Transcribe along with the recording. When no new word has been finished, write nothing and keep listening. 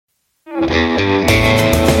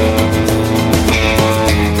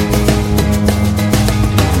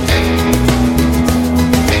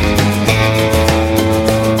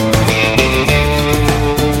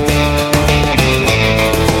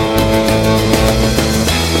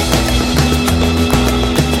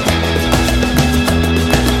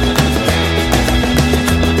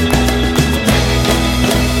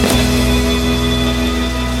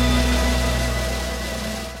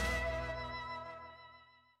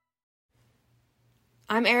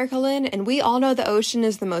I'm Erica Lynn, and we all know the ocean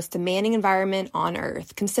is the most demanding environment on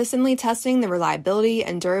Earth, consistently testing the reliability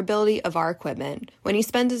and durability of our equipment. When you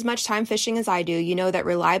spend as much time fishing as I do, you know that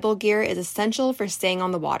reliable gear is essential for staying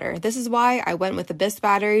on the water. This is why I went with the Abyss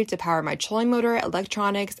battery to power my trolling motor,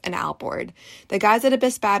 electronics, and outboard. The guys at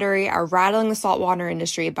Abyss Battery are rattling the saltwater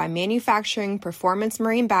industry by manufacturing performance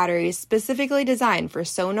marine batteries specifically designed for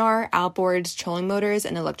sonar, outboards, trolling motors,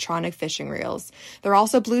 and electronic fishing reels. They're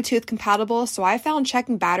also Bluetooth compatible, so I found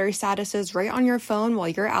checking battery statuses right on your phone while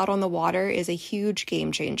you're out on the water is a huge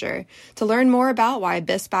game changer. To learn more about why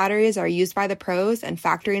Abyss batteries are used by the pros and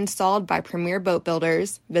factory installed by premier boat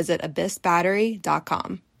builders, visit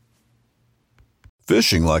abyssbattery.com.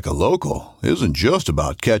 Fishing like a local isn't just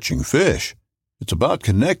about catching fish. It's about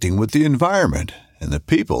connecting with the environment and the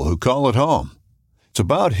people who call it home. It's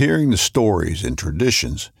about hearing the stories and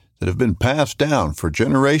traditions that have been passed down for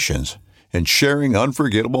generations and sharing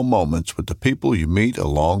unforgettable moments with the people you meet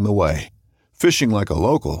along the way. Fishing like a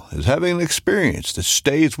local is having an experience that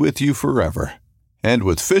stays with you forever. And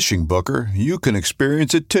with Fishing Booker, you can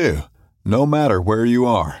experience it too, no matter where you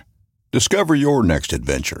are. Discover your next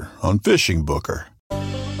adventure on Fishing Booker.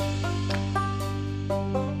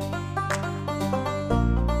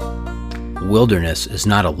 Wilderness is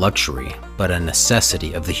not a luxury, but a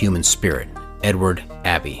necessity of the human spirit. Edward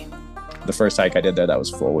Abbey. The first hike I did there that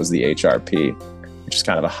was full was the HRP, which is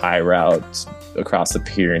kind of a high route across the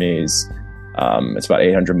Pyrenees. It's about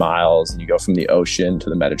 800 miles, and you go from the ocean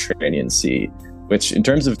to the Mediterranean Sea, which in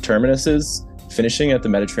terms of terminuses, finishing at the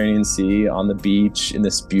Mediterranean Sea on the beach in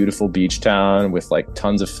this beautiful beach town with like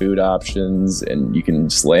tons of food options and you can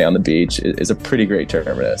just lay on the beach is a pretty great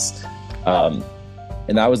terminus. And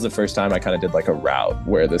that was the first time I kind of did like a route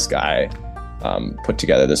where this guy put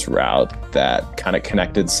together this route that kind of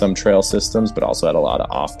connected some trail systems, but also had a lot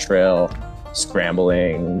of off-trail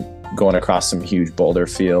scrambling, going across some huge boulder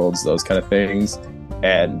fields, those kind of things.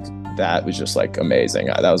 And that was just like amazing.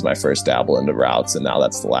 That was my first dabble into routes, and now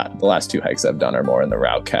that's the last two hikes I've done are more in the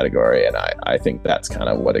route category. And I think that's kind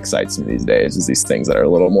of what excites me these days, is these things that are a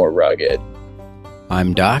little more rugged.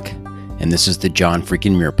 I'm Doc, and this is the John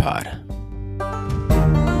freaking Muir Pod.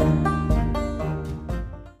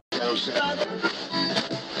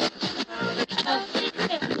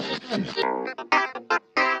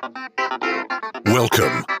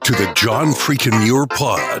 Welcome to the John freaking Muir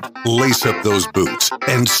Pod. Lace up those boots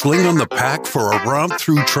and sling on the pack for a romp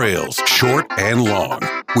through trails, short and long.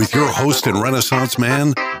 With your host and Renaissance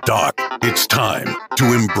man, Doc, it's time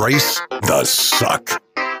to embrace the suck.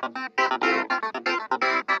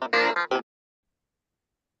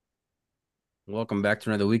 Welcome back to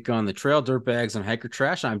another week on the trail, dirtbags and hiker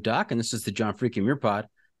trash. I'm Doc, and this is the John freaking Muir Pod.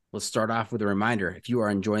 Let's start off with a reminder. If you are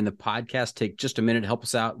enjoying the podcast, take just a minute to help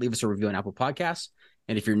us out. Leave us a review on Apple Podcasts.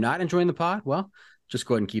 And if you're not enjoying the pod, well, just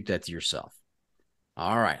go ahead and keep that to yourself.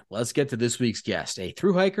 All right, let's get to this week's guest, a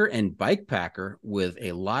thru hiker and bike packer with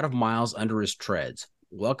a lot of miles under his treads.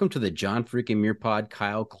 Welcome to the John freaking Muir Pod,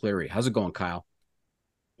 Kyle Cleary. How's it going, Kyle?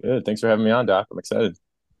 Good. Thanks for having me on, Doc. I'm excited.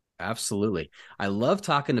 Absolutely. I love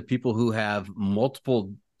talking to people who have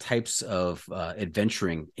multiple types of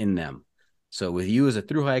adventuring in them. So with you as a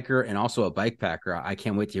thru hiker and also a bike packer, I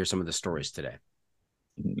can't wait to hear some of the stories today.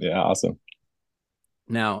 Yeah, awesome.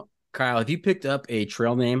 Now, Kyle, have you picked up a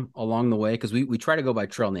trail name along the way? Because we try to go by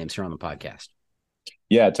trail names here on the podcast.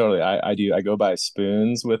 Yeah, totally. I do. I go by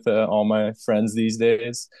Spoons with all my friends these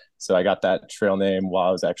days. So I got that trail name while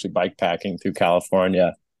I was actually bike packing through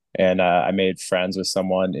California. And I made friends with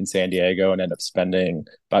someone in San Diego and ended up spending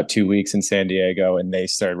about 2 weeks in San Diego. And they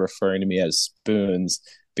started referring to me as Spoons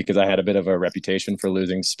because I had a bit of a reputation for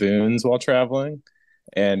losing spoons while traveling.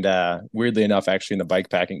 And weirdly enough, actually in the bike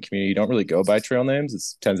packing community, you don't really go by trail names. It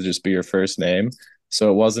tends to just be your first name. So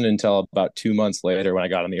it wasn't until about 2 months later when I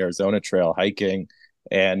got on the Arizona Trail hiking.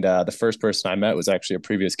 And the first person I met was actually a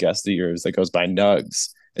previous guest of yours that goes by Nugs.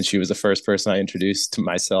 And she was the first person I introduced to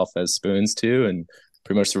myself as Spoons to. And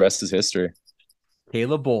pretty much the rest is history.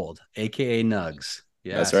 Kayla Bold, a.k.a. Nugs.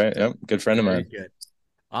 Yeah, that's right. Yep. Good friend of mine. Good.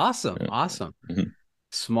 Awesome. Yeah. Awesome. Mm-hmm.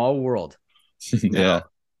 Small world. Yeah.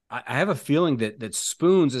 I have a feeling that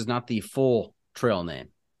Spoons is not the full trail name.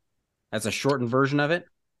 That's a shortened version of it.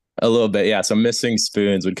 A little bit, yeah. So missing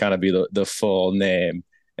spoons would kind of be the full name.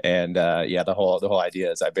 And yeah, the whole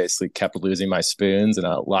idea is I basically kept losing my spoons, and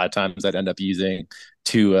a lot of times I'd end up using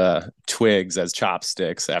two twigs as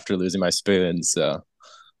chopsticks after losing my spoons. So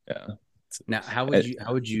yeah. Now, how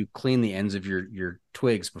would you clean the ends of your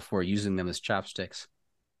twigs before using them as chopsticks?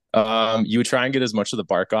 You would try and get as much of the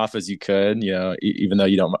bark off as you could, even though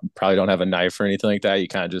you probably don't have a knife or anything like that. You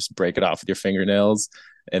kind of just break it off with your fingernails,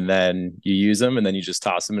 and then you use them, and then you just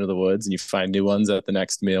toss them into the woods, and you find new ones at the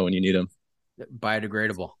next meal when you need them.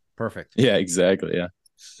 Biodegradable. Perfect. Yeah, exactly. Yeah.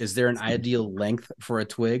 Is there an ideal length for a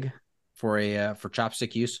twig for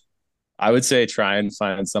chopstick use? I would say try and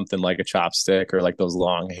find something like a chopstick or like those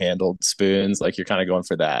long handled spoons. Like you're kind of going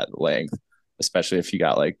for that length, especially if you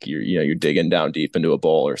got like you're digging down deep into a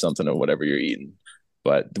bowl or something or whatever you're eating.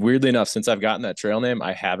 But weirdly enough, since I've gotten that trail name,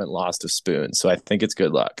 I haven't lost a spoon. So I think it's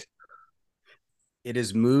good luck. It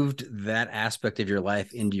has moved that aspect of your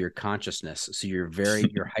life into your consciousness. So you're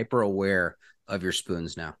hyper aware of your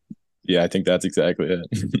spoons now. Yeah, I think that's exactly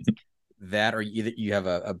it. That, or you have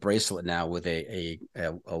a bracelet now with a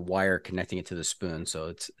wire connecting it to the spoon,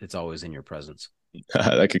 so it's always in your presence.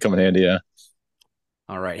 That could come in handy. Yeah.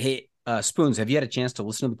 All right. Hey, Spoons, have you had a chance to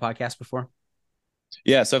listen to the podcast before?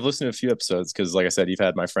 Yeah, so I've listened to a few episodes because, like I said, you've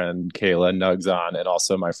had my friend Kayla Nugs on, and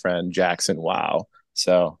also my friend Jackson Wow.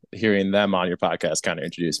 So hearing them on your podcast kind of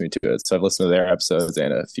introduced me to it. So I've listened to their episodes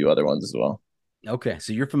and a few other ones as well. Okay,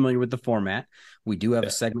 so you're familiar with the format. We do have a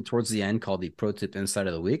segment towards the end called the Pro Tip Insight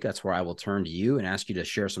of the Week. That's where I will turn to you and ask you to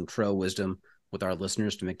share some trail wisdom with our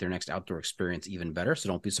listeners to make their next outdoor experience even better. So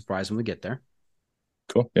don't be surprised when we get there.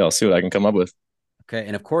 Cool. Yeah, I'll see what I can come up with. Okay,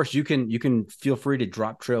 and of course you can feel free to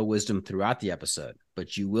drop trail wisdom throughout the episode,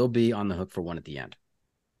 but you will be on the hook for one at the end.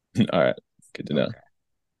 All right, good to know. Okay.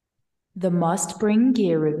 The Must Bring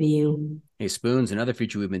Gear Review. Hey, Spoons, another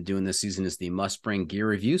feature we've been doing this season is the Must Bring Gear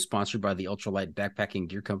Review, sponsored by the ultralight backpacking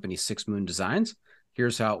gear company 6 Moon Designs.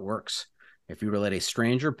 Here's how it works. If you were to let a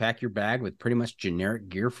stranger pack your bag with pretty much generic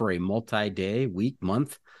gear for a multi-day, week,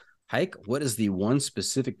 month hike, what is the one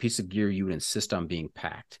specific piece of gear you would insist on being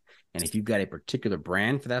packed? And if you've got a particular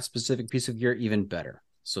brand for that specific piece of gear, even better.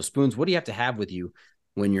 So, Spoons, what do you have to have with you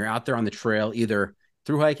when you're out there on the trail, either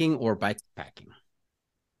through hiking or bike packing?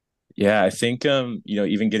 Yeah, I think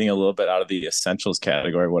even getting a little bit out of the essentials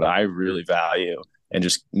category, what I really value and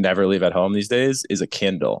just never leave at home these days is a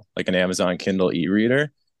Kindle, like an Amazon Kindle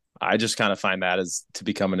e-reader. I just kind of find that as to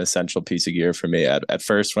become an essential piece of gear for me. At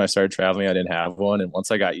first, when I started traveling, I didn't have one, and once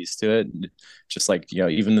I got used to it, just like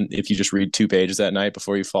even if you just read 2 pages at night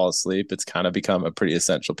before you fall asleep, it's kind of become a pretty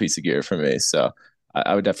essential piece of gear for me. So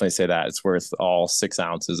I would definitely say that it's worth all 6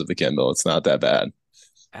 ounces of the Kindle. It's not that bad.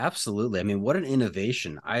 Absolutely. I mean, what an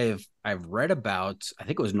innovation. I've read about, I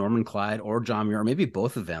think it was Norman Clyde or John Muir, or maybe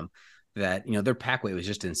both of them, that their pack weight was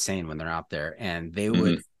just insane when they're out there, and they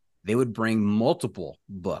would bring multiple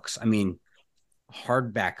books. I mean,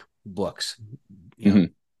 hardback books,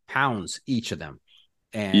 pounds each of them.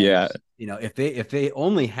 And if they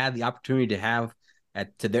only had the opportunity to have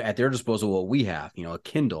at their disposal what we have, a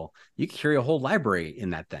Kindle, you could carry a whole library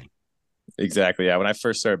in that thing. Exactly. Yeah. When I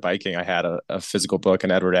first started biking, I had a physical book,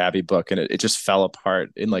 an Edward Abbey book, and it just fell apart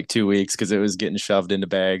in like 2 weeks because it was getting shoved into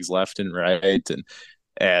bags left and right.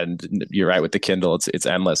 And you're right with the Kindle, it's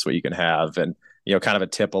endless what you can have. And kind of a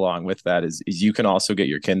tip along with that is you can also get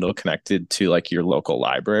your Kindle connected to like your local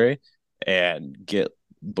library and get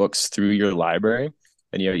books through your library.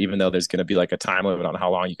 And even though there's going to be like a time limit on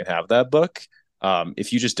how long you can have that book,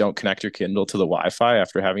 if you just don't connect your Kindle to the Wi-Fi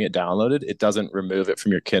after having it downloaded, it doesn't remove it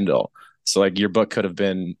from your Kindle. So like your book could have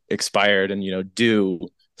been expired and due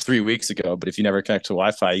 3 weeks ago, but if you never connect to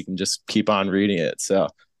Wi-Fi, you can just keep on reading it. So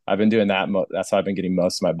I've been doing that. That's how I've been getting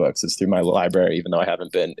most of my books, is through my library, even though I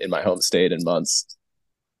haven't been in my home state in months.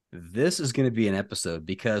 This is going to be an episode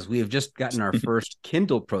because we have just gotten our first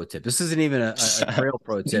Kindle pro tip. This isn't even a trail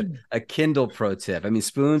pro tip, a Kindle pro tip. I mean,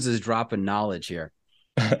 Spoons is dropping knowledge here.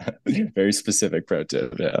 Very specific pro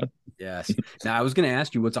tip. Yeah. Yes. Now, I was going to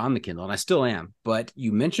ask you what's on the Kindle, and I still am, but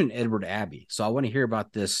you mentioned Edward Abbey. So I want to hear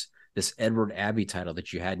about this Edward Abbey title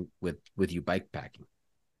that you had with you bike packing.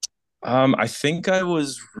 I think I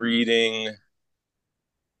was reading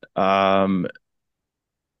the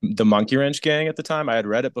Monkey Wrench Gang at the time. I had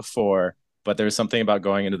read it before, but there was something about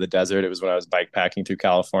going into the desert. It was when I was bike packing through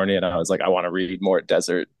California, and I was like, I want to read more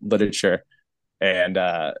desert literature. And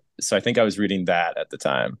so I think I was reading that at the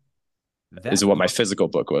time. That is what my physical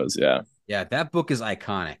book was. Yeah. Yeah. That book is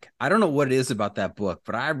iconic. I don't know what it is about that book,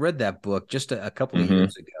 but I read that book just a couple of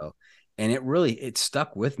years ago, and it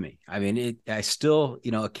stuck with me. I mean, I still,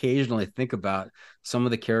 occasionally think about some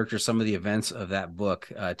of the characters, some of the events of that book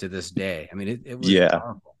to this day. I mean, it was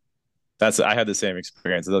powerful. I had the same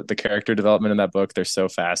experience. The character development in that book, they're so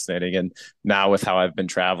fascinating. And now with how I've been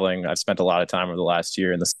traveling, I've spent a lot of time over the last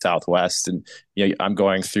year in the Southwest, and I'm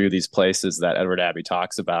going through these places that Edward Abbey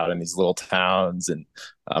talks about, and these little towns, and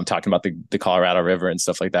I'm talking about the Colorado River and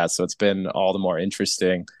stuff like that. So it's been all the more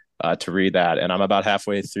interesting to read that. And I'm about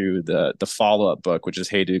halfway through the follow up book, which is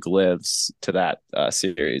Hayduke Lives, to that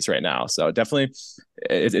series right now. So definitely,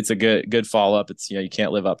 it's a good follow up. It's you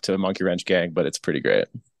can't live up to Monkey Wrench Gang, but it's pretty great.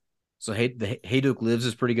 So the Hayduke Lives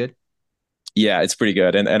is pretty good. Yeah, it's pretty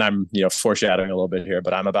good. And I'm, foreshadowing a little bit here,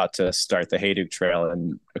 but I'm about to start the Hayduke Trail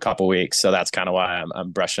in a couple weeks. So that's kind of why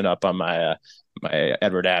I'm brushing up on my my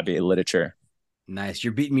Edward Abbey literature. Nice.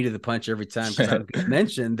 You're beating me to the punch every time, because I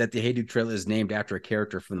mentioned that the Hayduke Trail is named after a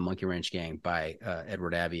character from the Monkey Wrench Gang by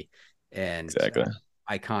Edward Abbey. And exactly.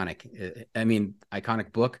 Iconic. I mean,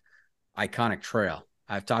 iconic book, iconic trail.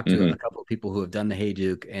 I've talked to a couple of people who have done the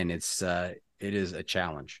Hayduke, and it is a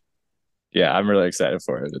challenge. Yeah, I'm really excited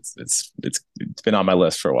for it. It's been on my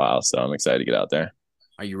list for a while, so I'm excited to get out there.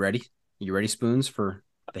 Are you ready? You ready, Spoons, for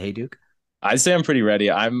the Hayduke? I'd say I'm pretty ready.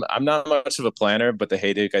 I'm not much of a planner, but the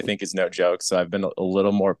Hayduke I think is no joke. So I've been a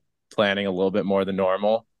little more planning, a little bit more than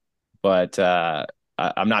normal. But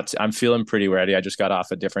I'm feeling pretty ready. I just got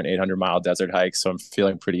off a different 800-mile desert hike, so I'm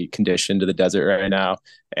feeling pretty conditioned to the desert right now,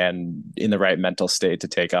 and in the right mental state to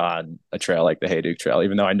take on a trail like the Hayduke Trail,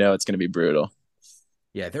 even though I know it's going to be brutal.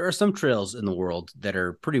 Yeah, there are some trails in the world that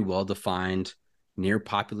are pretty well defined near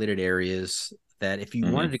populated areas that if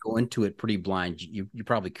you wanted to go into it pretty blind, you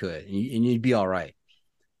probably could, and you'd be all right.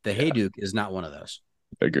 The Hayduke is not one of those.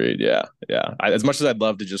 Agreed. Yeah. As much as I'd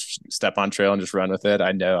love to just step on trail and just run with it,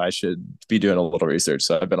 I know I should be doing a little research.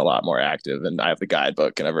 So I've been a lot more active, and I have the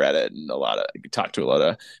guidebook, and I've read it, and talked to a lot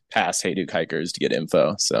of past Hayduke hikers to get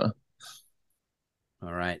info. So.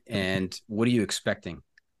 All right. And what are you expecting?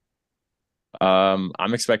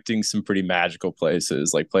 I'm expecting some pretty magical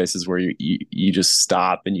places, like places where you just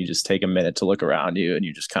stop and you just take a minute to look around you, and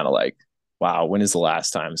you just kind of like, wow, when is the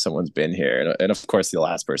last time someone's been here? And of course, the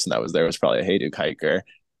last person that was there was probably a Hayduke hiker.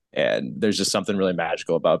 And there's just something really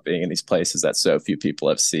magical about being in these places that so few people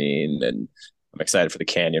have seen. And I'm excited for the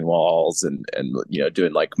canyon walls, and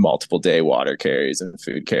doing like multiple day water carries and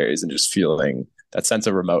food carries, and just feeling that sense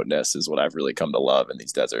of remoteness is what I've really come to love in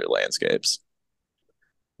these desert landscapes.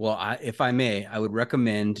 Well, if I may, I would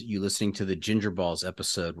recommend you listening to the Ginger Balls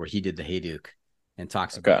episode where he did the Hayduke and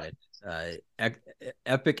talks about it.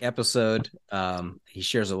 Epic episode. He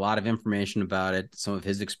shares a lot of information about it, some of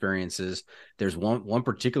his experiences. There's one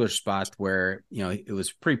particular spot where it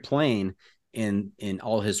was pretty plain in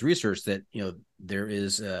all his research that there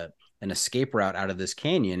is an escape route out of this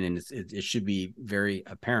canyon, and it should be very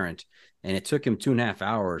apparent. And it took him 2.5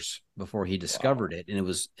 hours before he discovered it, and it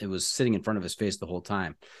was sitting in front of his face the whole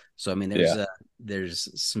time. So I mean,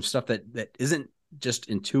 there's some stuff that isn't just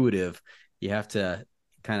intuitive. You have to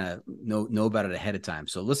kind of know about it ahead of time.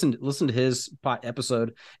 So listen to his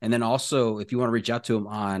episode, and then also if you want to reach out to him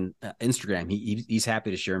on Instagram, he's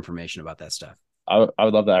happy to share information about that stuff. I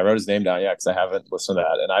would love that. I wrote his name down, because I haven't listened to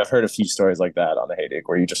that, and I've heard a few stories like that on the Hayduke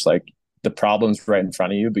where you just like the problem's right in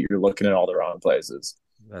front of you, but you're looking in all the wrong places.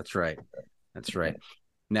 That's right.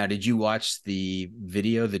 Now, did you watch the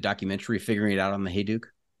video, the documentary, Figuring It Out on the Hayduke?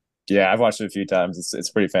 Yeah, I've watched it a few times. It's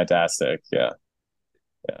pretty fantastic. Yeah.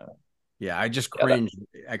 I just cringed.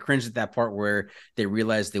 I cringed at that part where they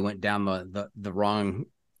realized they went down the wrong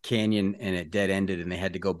canyon, and it dead ended, and they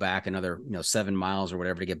had to go back another 7 miles or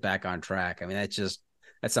whatever to get back on track. I mean, that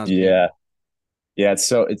sounds painful. Yeah,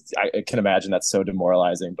 I can imagine that's so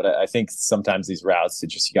demoralizing, but I think sometimes these routes,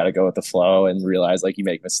 you got to go with the flow and realize like you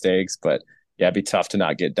make mistakes. But yeah, it'd be tough to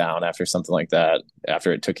not get down after something like that,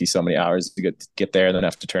 after it took you so many hours to get there and then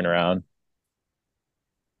have to turn around.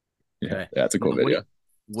 Okay. Yeah, it's a cool video.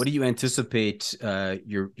 What do you anticipate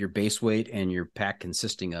your base weight and your pack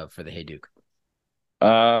consisting of for the Hayduke?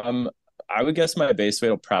 I would guess my base weight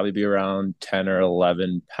will probably be around 10 or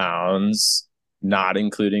 11 pounds, not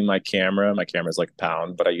including my camera. My camera is like a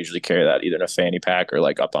pound, but I usually carry that either in a fanny pack or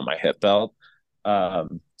like up on my hip belt. So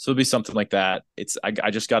it'll be something like that. I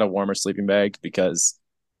just got a warmer sleeping bag because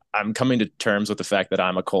I'm coming to terms with the fact that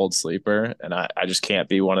I'm a cold sleeper, and I just can't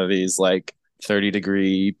be one of these like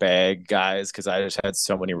 30-degree bag guys, because I just had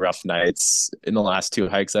so many rough nights in the last 2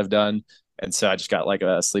 hikes I've done. And so I just got like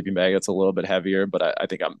a sleeping bag that's a little bit heavier, but I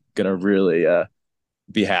think I'm going to really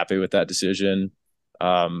be happy with that decision.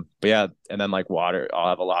 But yeah, and then like water, I'll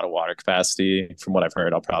have a lot of water capacity. From what I've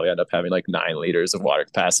heard, I'll probably end up having like 9 liters of water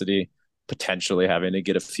capacity, potentially having to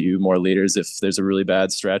get a few more liters if there's a really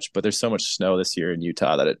bad stretch. But there's so much snow this year in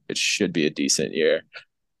Utah that it should be a decent year.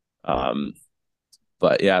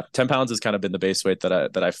 But yeah, 10 pounds has kind of been the base weight that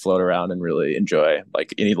I float around and really enjoy.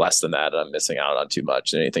 Like any less than that, I'm missing out on too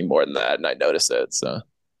much. And anything more than that, and I notice it. So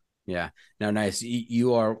Yeah. Now, nice.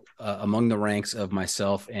 You are among the ranks of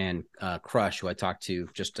myself and Crush, who I talked to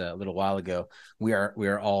just a little while ago. We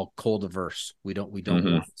are all cold averse. We don't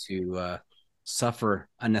want to suffer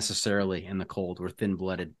unnecessarily in the cold. We're thin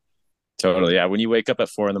blooded. totally. Yeah. When you wake up at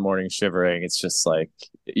 4 a.m. shivering, it's just like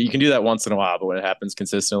you can do that once in a while, but when it happens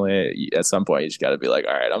consistently, at some point you just got to be like,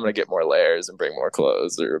 all right, I'm going to get more layers and bring more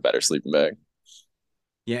clothes or a better sleeping bag.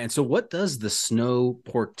 Yeah. And so, what does the snow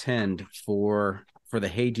portend for the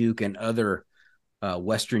Hayduke and other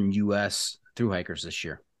Western U.S. thru hikers this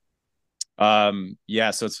year?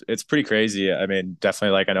 Yeah, so it's pretty crazy. I mean,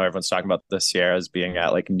 definitely, like, I know everyone's talking about the Sierras being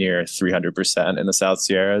at like near 300% in the South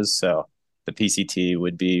Sierras, so the PCT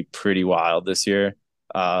would be pretty wild this year.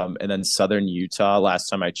 And then southern Utah, last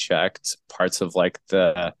time I checked, parts of like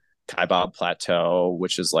the Kaibab Plateau,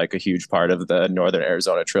 which is like a huge part of the northern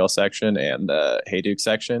Arizona Trail section and the Hayduke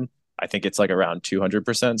section, I think it's like around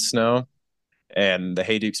 200% snow. And the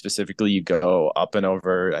Hayduke specifically, you go up and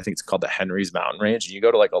over, I think it's called the Henry's Mountain Range, and you go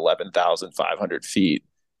to like 11,500 feet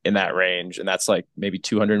in that range. And that's like maybe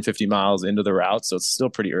 250 miles into the route. So it's still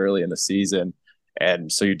pretty early in the season. And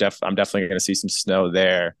so I'm definitely going to see some snow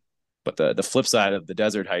there. But the flip side of the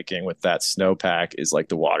desert hiking with that snowpack is like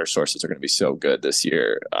the water sources are going to be so good this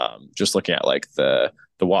year. Just looking at like the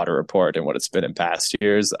water report and what it's been in past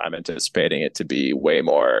years, I'm anticipating it to be way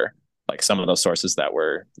more like some of those sources that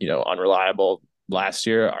were, unreliable last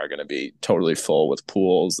year are going to be totally full with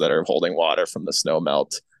pools that are holding water from the snow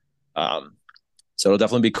melt. So it'll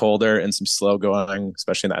definitely be colder and some slow going,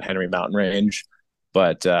 especially in that Henry Mountain range.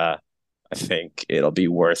 But I think it'll be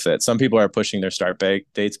worth it. Some people are pushing their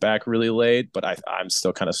dates back really late, but I'm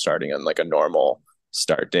still kind of starting on like a normal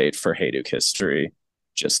start date for Hayduke history,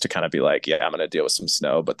 just to kind of be like, yeah, I'm going to deal with some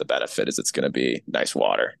snow, but the benefit is it's going to be nice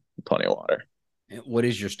water, plenty of water. What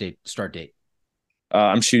is your start date?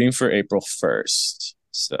 I'm shooting for April 1st.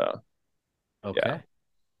 So, okay. Yeah.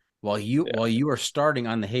 While you are starting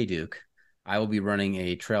on the Hayduke, I will be running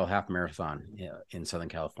a trail half marathon in Southern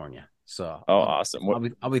California. So, awesome.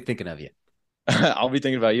 I'll be thinking of you. I'll be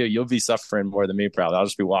thinking about you. You'll be suffering more than me, probably. I'll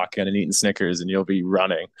just be walking and eating Snickers, and you'll be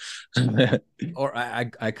running. Or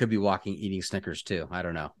I could be walking, eating Snickers too. I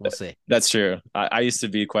don't know. We'll see. That's true. I used to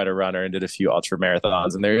be quite a runner and did a few ultra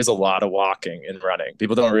marathons, and there is a lot of walking and running.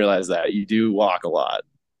 People don't realize that you do walk a lot,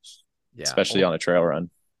 especially on a trail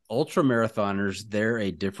run. Ultra marathoners, they're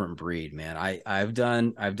a different breed, man. I've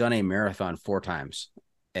done a marathon 4 times,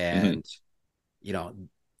 and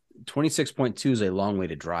 26.2 is a long way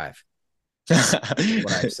to drive.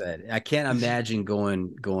 What I've said. I can't imagine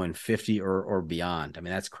going 50 or beyond. I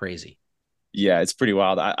mean, that's crazy. Yeah, it's pretty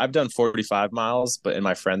wild. I've done 45 miles, and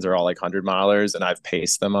my friends are all like 100 milers, and I've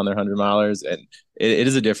paced them on their 100 milers, and it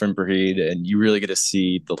is a different breed, and you really get to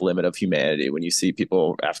see the limit of humanity when you see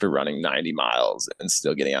people after running 90 miles and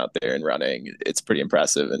still getting out there and running. It's pretty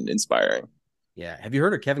impressive and inspiring. Yeah. Have you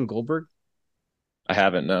heard of Kevin Goldberg? I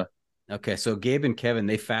haven't, no. Okay, so Gabe and Kevin,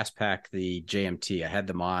 they fast pack the JMT. I had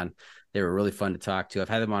them on. They were really fun to talk to. I've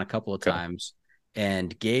had them on a couple of times.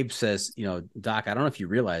 And Gabe says, Doc, I don't know if you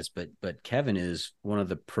realize, but Kevin is one of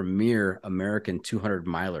the premier American 200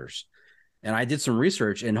 milers. And I did some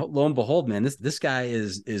research, and lo and behold, man, this guy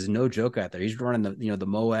is no joke out there. He's running the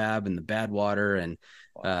Moab and the Badwater and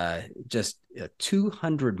just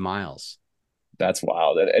 200 miles. That's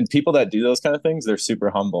wild. And people that do those kind of things, they're super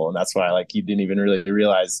humble, and that's why like you didn't even really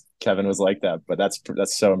realize Kevin was like that. But that's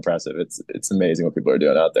so impressive. It's amazing what people are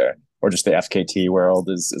doing out there. Or just the FKT world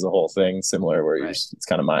is a whole thing similar where it's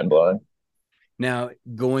kind of mind blowing. Now,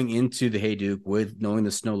 going into the Hayduke with knowing the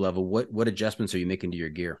snow level, what adjustments are you making to your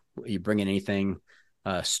gear? Are you bringing anything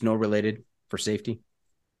snow related for safety?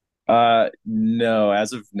 No,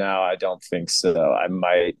 as of now, I don't think so. I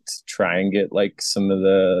might try and get like some of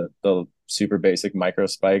the super basic micro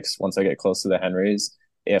spikes once I get close to the Henrys,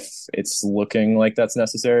 if it's looking like that's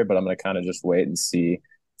necessary, but I'm going to kind of just wait and see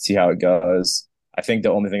how it goes. I think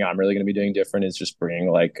the only thing I'm really going to be doing different is just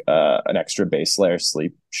bringing like an extra base layer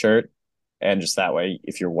sleep shirt. And just that way,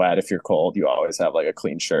 if you're wet, if you're cold, you always have like a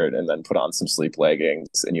clean shirt, and then put on some sleep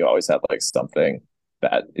leggings, and you always have like something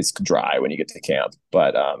that is dry when you get to camp.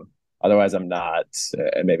 But otherwise, I'm not,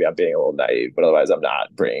 and maybe I'm being a little naive, but otherwise I'm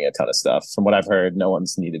not bringing a ton of stuff. From what I've heard, no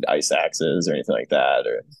one's needed ice axes or anything like that.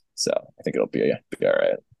 So I think it'll be all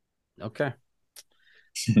right. Okay.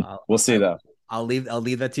 We'll see though. I'll leave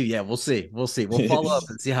that to you. Yeah, we'll see. We'll follow up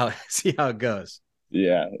and see how it goes.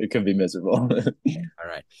 Yeah, it could be miserable. All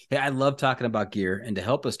right. Hey, I love talking about gear, and to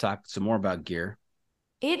help us talk some more about gear,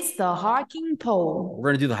 It's the hiking poll. We're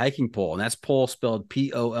going to do the hiking poll, and that's poll spelled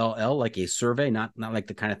Poll, like a survey, not like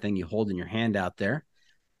the kind of thing you hold in your hand out there.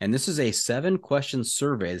 And this is a 7-question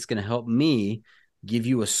survey that's going to help me give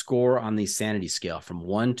you a score on the sanity scale from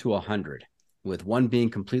 1 to 100, with 1 being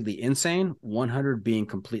completely insane, 100 being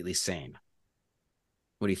completely sane.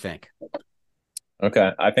 What do you think?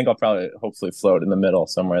 Okay. I think I'll probably hopefully float in the middle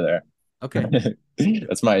somewhere there. Okay.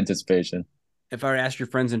 That's my anticipation. If I were to ask your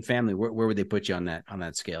friends and family, where would they put you on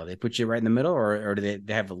that scale? They put you right in the middle, or do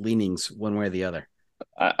they have leanings one way or the other?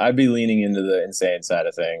 I'd be leaning into the insane side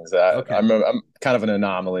of things. Okay. I'm kind of an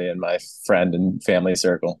anomaly in my friend and family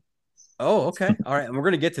circle. Oh, okay. All right. And we're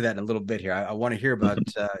going to get to that in a little bit here. I want to hear about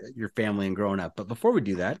your family and growing up. But before we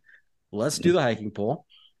do that, let's do the hiking poll.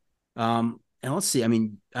 And let's see. I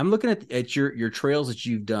mean, I'm looking at your trails that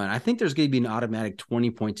you've done. I think there's going to be an automatic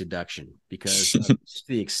 20-point deduction because of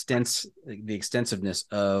the extensiveness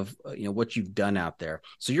of what you've done out there.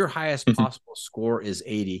 So your highest possible score is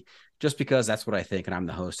 80, just because that's what I think, and I'm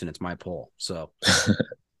the host, and it's my poll. So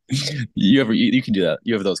you can do that.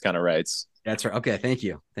 You have those kind of rights. That's right. Okay, thank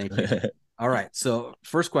you. All right. So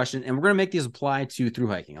first question, and we're going to make these apply to through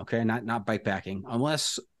hiking. Okay, not bikepacking,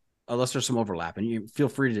 unless there's some overlap, and you feel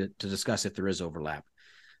free to discuss if there is overlap.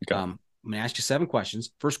 Okay. I'm going to ask you 7 questions.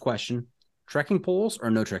 First question: trekking poles or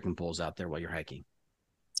no trekking poles out there while you're hiking?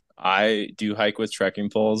 I do hike with trekking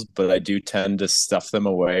poles, but I do tend to stuff them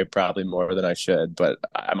away probably more than I should. But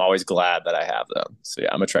I'm always glad that I have them. So yeah,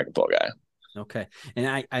 I'm a trekking pole guy. Okay.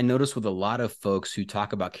 And I notice with a lot of folks who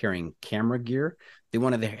talk about carrying camera gear, they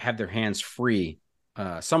want to have their hands free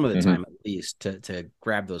some of the time at least to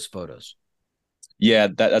grab those photos. Yeah,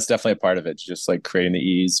 that's definitely a part of it, just like creating the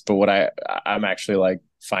ease. But what I'm actually like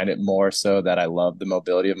find it more so that I love the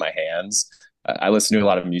mobility of my hands. I listen to a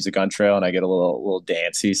lot of music on trail, and I get a little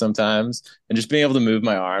dancey sometimes. And just being able to move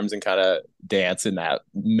my arms and kind of dance in that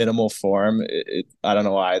minimal form, I don't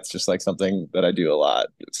know why, it's just like something that I do a lot.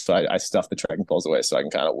 So I stuff the trekking poles away so I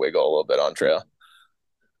can kind of wiggle a little bit on trail.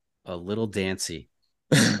 A little dancey.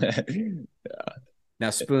 Yeah.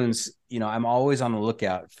 Now, Spoons, I'm always on the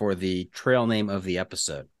lookout for the trail name of the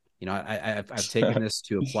episode. I've taken this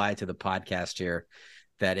to apply to the podcast here,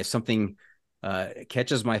 that if something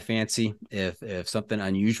catches my fancy, if something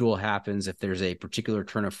unusual happens, if there's a particular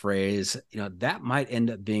turn of phrase, that might end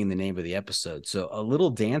up being the name of the episode. So a little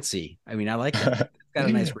dancey. I mean, I like that. It's got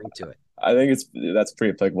a nice ring to it. I think that's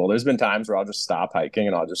pretty applicable. There's been times where I'll just stop hiking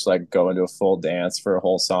and I'll just like go into a full dance for a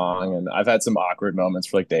whole song. And I've had some awkward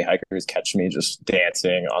moments where like day hikers catch me just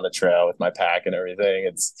dancing on the trail with my pack and everything.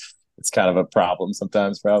 It's kind of a problem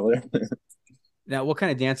sometimes, probably. Now, what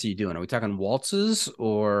kind of dance are you doing? Are we talking waltzes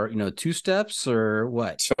or, 2-steps or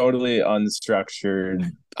what? Totally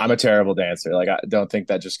unstructured. I'm a terrible dancer. Like, I don't think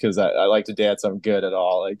that just because I like to dance, I'm good at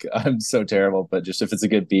all. Like, I'm so terrible, but just if it's a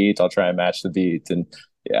good beat, I'll try and match the beat. And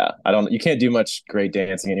yeah, you can't do much great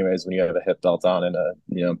dancing anyways when you have a hip belt on and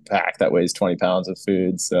a, pack that weighs 20 pounds of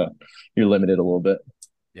food. So you're limited a little bit.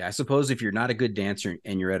 Yeah, I suppose if you're not a good dancer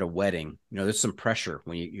and you're at a wedding, there's some pressure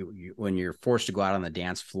when you're forced to go out on the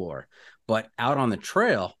dance floor. But out on the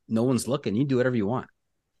trail, no one's looking. You do whatever you want.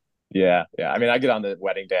 Yeah. I mean, I get on the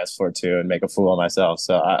wedding dance floor too and make a fool of myself.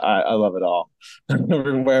 So I love it all,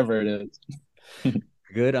 wherever it is.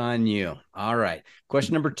 Good on you. All right.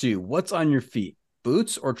 Question number 2: what's on your feet,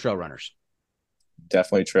 boots or trail runners?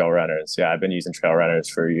 Definitely trail runners. Yeah, I've been using trail runners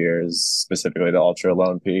for years, specifically the Ultra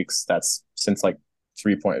Lone Peaks. That's since like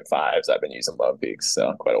 3.5s I've been using Lone Peaks,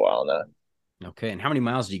 so quite a while now. Okay. And how many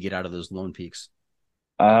miles do you get out of those Lone Peaks?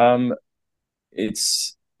 I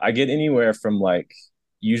get anywhere from like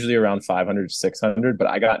usually around 500 to 600, but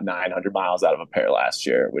I got 900 miles out of a pair last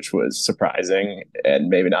year, which was surprising and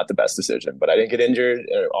maybe not the best decision, but I didn't get injured.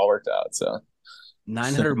 It all worked out. So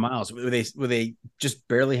 900 miles. Were they just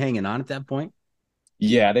barely hanging on at that point?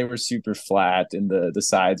 Yeah, they were super flat and the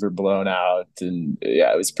sides were blown out, and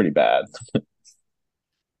yeah, it was pretty bad. Do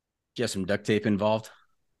you have some duct tape involved?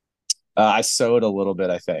 I sewed a little bit,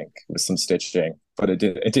 I think, with some stitching, but it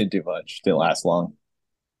didn't do much. Didn't last long.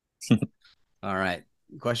 All right.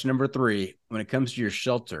 Question number 3: when it comes to your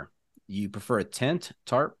shelter, you prefer a tent,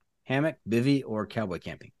 tarp, hammock, bivy, or cowboy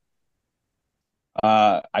camping?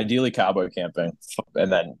 Ideally cowboy camping,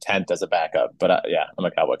 and then tent as a backup. But yeah, I'm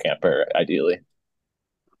a cowboy camper ideally.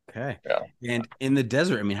 Okay. Yeah. And in the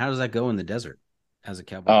desert, I mean, how does that go in the desert as a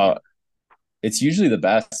cowboy camper? It's usually the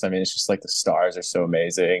best. I mean, it's just like the stars are so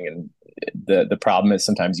amazing, and the problem is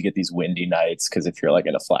sometimes you get these windy nights because if you're like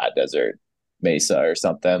in a flat desert mesa or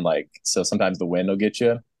something, like, so sometimes the wind will get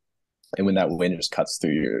you, and when that wind just cuts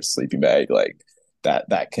through your sleeping bag, like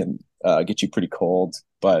that can get you pretty cold.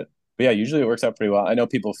 But But yeah, usually it works out pretty well. I know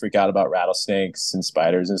people freak out about rattlesnakes and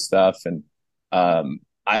spiders and stuff, and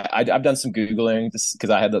I've done some googling because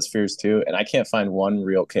I had those fears too, and I can't find one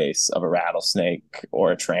real case of a rattlesnake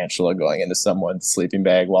or a tarantula going into someone's sleeping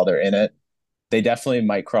bag while they're in it. They definitely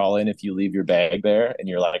might crawl in if you leave your bag there and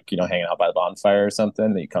you're like, hanging out by the bonfire or something,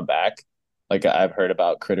 and you come back. Like I've heard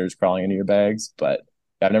about critters crawling into your bags, but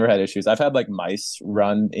I've never had issues. I've had like mice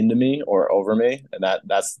run into me or over me, and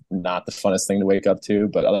that's not the funnest thing to wake up to,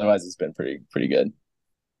 but otherwise it's been pretty good.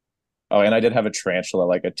 Oh, and I did have a tarantula,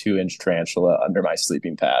 like a 2-inch tarantula under my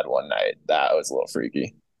sleeping pad one night. That was a little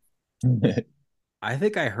freaky. I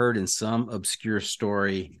think I heard in some obscure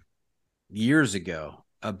story years ago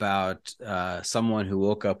about someone who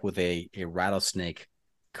woke up with a rattlesnake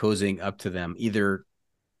cozying up to them, either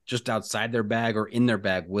just outside their bag or in their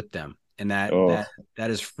bag with them. And that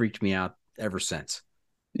has freaked me out ever since.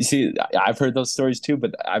 You see, I've heard those stories too,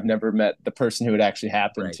 but I've never met the person who it actually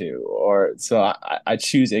happened to, or so I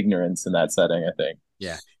choose ignorance in that setting, I think.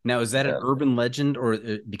 Yeah. Now, is that an urban legend, or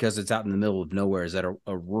because it's out in the middle of nowhere, is that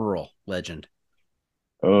a rural legend?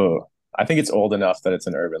 Oh, I think it's old enough that it's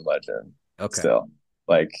an urban legend. Okay. Still,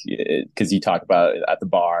 like, because you talk about it at the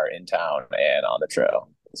bar, in town, and on the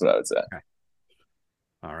trail. That's what I would say. Okay.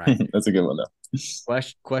 All right. That's a good one, though.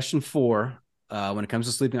 Question 4. When it comes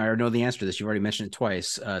to sleeping, I already know the answer to this. You've already mentioned it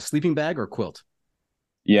twice. Sleeping bag or quilt?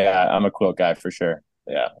 Yeah, I'm a quilt guy for sure.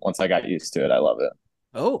 Yeah, once I got used to it, I love it.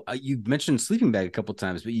 Oh, you mentioned sleeping bag a couple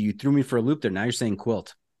times, but you threw me for a loop there. Now you're saying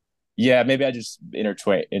quilt. Yeah, maybe I just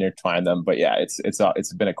intertwine them, but yeah,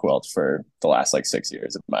 it's been a quilt for the last like 6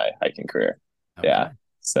 years of my hiking career. Okay. Yeah,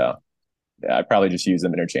 so yeah, I probably just use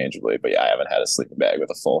them interchangeably, but yeah, I haven't had a sleeping bag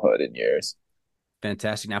with a full hood in years.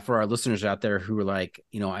 Fantastic. Now, for our listeners out there who are like,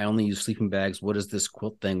 I only use sleeping bags. What is this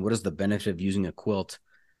quilt thing? What is the benefit of using a quilt?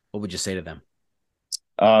 What would you say to them?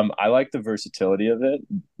 I like the versatility of it.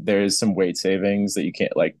 There's some weight savings that you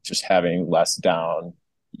can't, like just having less down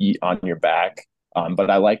on your back.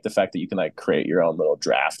 But I like the fact that you can like create your own little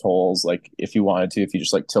draft holes. Like if you wanted to, if you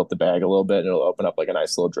just like tilt the bag a little bit, it'll open up like a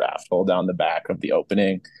nice little draft hole down the back of the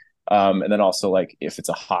opening. And then also like if it's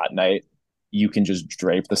a hot night, you can just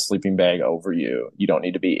drape the sleeping bag over you. You don't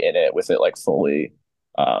need to be in it with it like fully,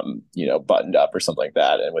 buttoned up or something like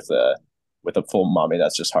that. And with a full mummy,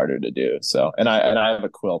 that's just harder to do. So, and I have a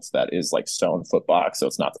quilt that is like sewn foot box, so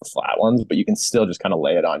it's not the flat ones, but you can still just kind of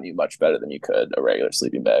lay it on you much better than you could a regular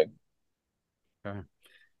sleeping bag. Okay.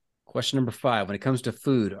 Question number 5. When it comes to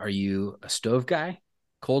food, are you a stove guy,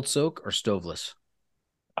 cold soak, or stoveless?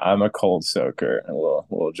 I'm a cold soaker in a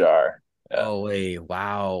little jar. Yeah. Oh, wait.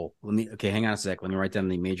 Wow. Hang on a sec. Let me write down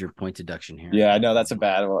the major point deduction here. Yeah, I know that's a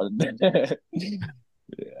bad one. Yeah,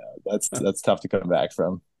 that's tough to come back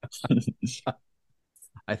from.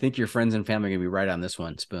 I think your friends and family are gonna be right on this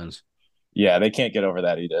one, Spoons. Yeah, they can't get over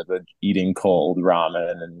that either. The eating cold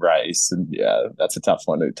ramen and rice, and yeah, that's a tough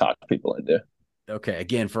one to talk people into. Okay,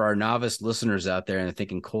 again, for our novice listeners out there and they're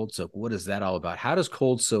thinking cold soak, what is that all about? How does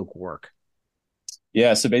cold soak work?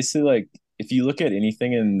 Yeah, so basically, like if you look at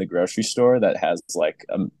anything in the grocery store that has like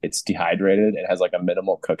it's dehydrated, it has like a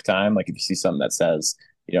minimal cook time. Like if you see something that says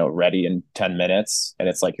ready in 10 minutes, and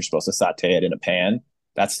it's like you're supposed to saute it in a pan.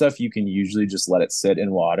 That stuff you can usually just let it sit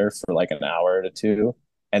in water for like an hour to two,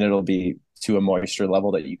 and it'll be to a moisture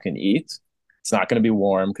level that you can eat. It's not going to be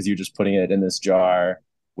warm because you're just putting it in this jar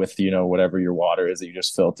with whatever your water is that you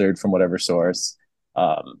just filtered from whatever source.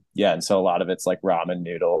 Yeah, and so a lot of it's like ramen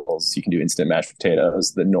noodles. You can do instant mashed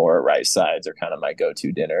potatoes. The Nora rice sides are kind of my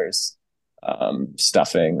go-to dinners.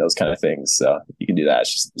 Stuffing, those kind of things. So you can do that.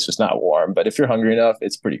 It's just not warm, but if you're hungry enough,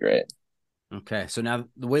 it's pretty great. Okay, so now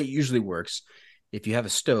the way it usually works, if you have a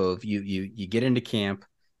stove, you get into camp,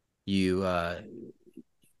 you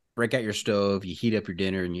break out your stove, you heat up your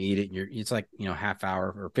dinner and you eat it. And it's like, half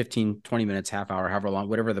hour or 15, 20 minutes, half hour, however long,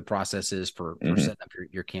 whatever the process is for setting up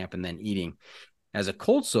your camp and then eating. As a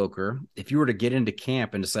cold soaker, if you were to get into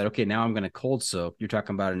camp and decide, okay, now I'm going to cold soak, you're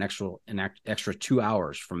talking about an extra 2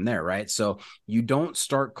 hours from there, right? So you don't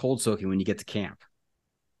start cold soaking when you get to camp.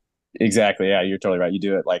 Exactly. Yeah, you're totally right. You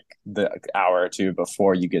do it like the hour or two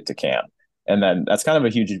before you get to camp. And then that's kind of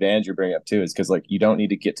a huge advantage you're bringing up too, is because like you don't need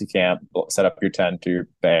to get to camp, set up your tent or your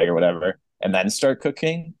bag or whatever, and then start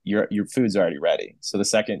cooking. Your food's already ready. So the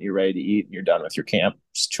second you're ready to eat and you're done with your camp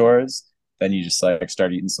chores, then you just like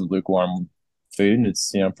start eating some lukewarm food, and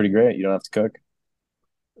it's pretty great. You don't have to cook.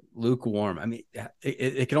 Lukewarm. I mean,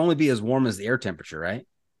 it can only be as warm as the air temperature, right?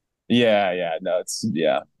 Yeah. No,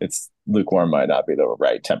 it's lukewarm might not be the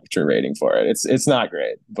right temperature rating for it. It's not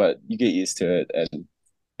great, but you get used to it, and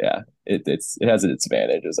yeah, it has its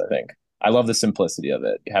advantages, I think. I love the simplicity of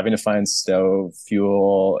it. Having to find stove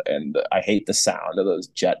fuel, and I hate the sound of those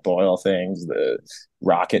jet boil things, the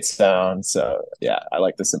rocket sound. So yeah, I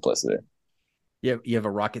like the simplicity. You have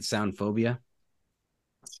a rocket sound phobia?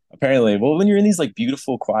 Apparently, well, when you're in these like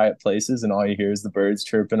beautiful, quiet places and all you hear is the birds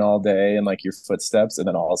chirping all day and like your footsteps, and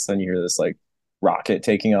then all of a sudden you hear this like rocket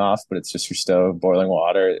taking off, but it's just your stove boiling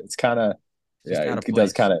water. It's kind of, Just yeah, out of it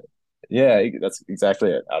does place. kind of, yeah, that's exactly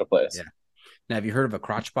it. Out of place. Yeah. Now, have you heard of a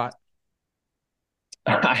crotch pot?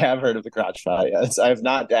 I have heard of the crotch pot. Yes, I have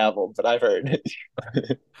not dabbled, but I've heard.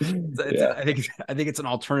 Yeah, I think it's an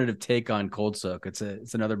alternative take on cold soak. It's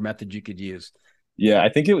another method you could use. yeah. I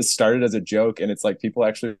think it was started as a joke, and it's like people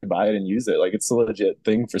actually buy it and use it. Like it's a legit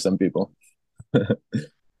thing for some people. Yeah.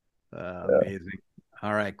 Amazing.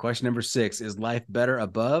 All right. Question number 6. Is life better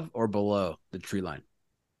above or below the tree line?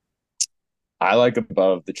 I like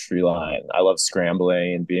above the tree line. I love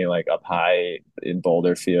scrambling and being like up high in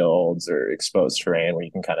boulder fields or exposed terrain where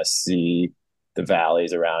you can kind of see the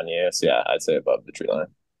valleys around you. So yeah, I'd say above the tree line.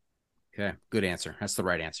 Okay. Good answer. That's the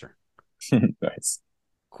right answer. Nice.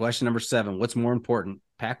 Question number 7. What's more important,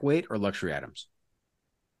 pack weight or luxury items?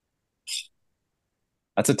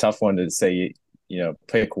 That's a tough one to say,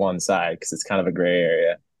 pick one side because it's kind of a gray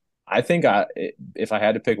area. I think if I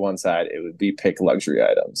had to pick one side, it would be pick luxury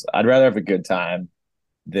items. I'd rather have a good time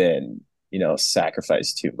than,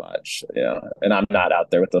 sacrifice too much. And I'm not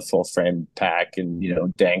out there with a full frame pack and,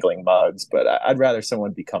 dangling mugs, but I'd rather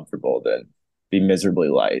someone be comfortable than be miserably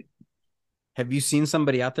light. Have you seen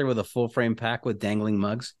somebody out there with a full frame pack with dangling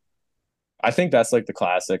mugs? I think that's like the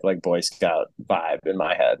classic like Boy Scout vibe in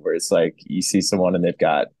my head, where it's like you see someone and they've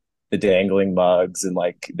got the dangling mugs and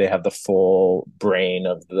like they have the full brain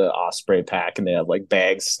of the Osprey pack and they have like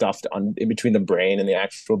bags stuffed in between the brain and the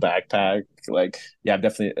actual backpack. Like, yeah, I've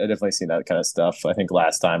definitely seen that kind of stuff. I think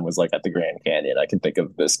last time was like at the Grand Canyon. I can think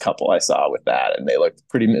of this couple I saw with that and they looked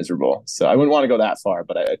pretty miserable. So I wouldn't want to go that far,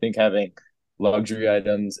 but I think having luxury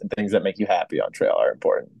items and things that make you happy on trail are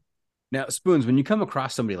important. Now, Spoons, when you come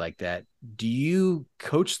across somebody like that, do you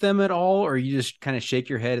coach them at all, or you just kind of shake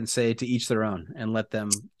your head and say to each their own and let them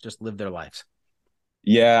just live their lives?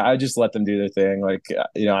 Yeah, I just let them do their thing. Like,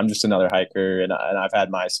 I'm just another hiker, and I've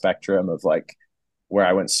had my spectrum of like where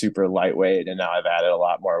I went super lightweight, and now I've added a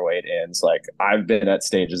lot more weight in. So like, I've been at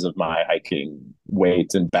stages of my hiking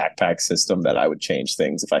weight and backpack system that I would change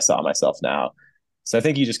things if I saw myself now. So I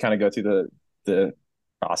think you just kind of go through the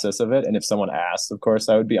process of it, and if someone asks, of course,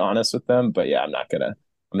 I would be honest with them. But yeah, I'm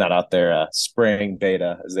not out there spraying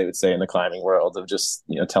beta, as they would say in the climbing world, of just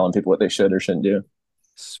telling people what they should or shouldn't do.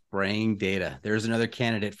 Spraying data. There's another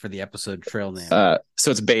candidate for the episode trail name.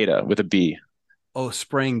 So it's beta with a B. Oh,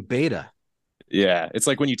 spraying beta. Yeah, it's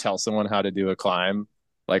like when you tell someone how to do a climb,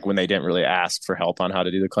 like when they didn't really ask for help on how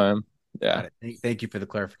to do the climb. Yeah. Thank you for the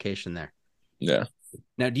clarification there. Yeah.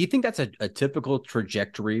 Now, do you think that's a typical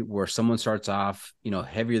trajectory where someone starts off,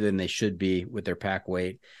 heavier than they should be with their pack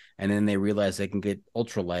weight, and then they realize they can get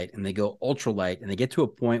ultralight, and they go ultralight, and they get to a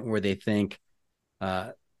point where they think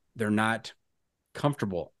they're not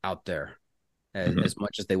comfortable out there as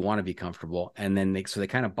much as they want to be comfortable, and then they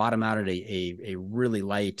kind of bottom out at a really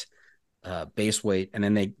light base weight, and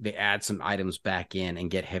then they add some items back in and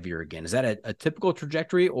get heavier again. Is that a typical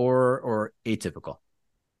trajectory or atypical?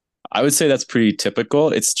 I would say that's pretty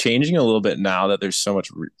typical. It's changing a little bit now that there's so much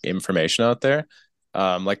information out there.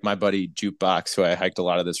 Like my buddy Jukebox, who I hiked a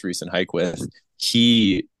lot of this recent hike with,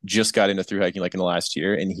 he just got into through hiking like in the last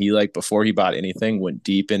year, and he like before he bought anything went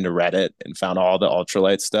deep into Reddit and found all the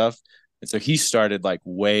ultralight stuff. And so he started like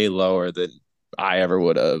way lower than I ever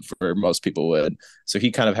would have, or most people would. So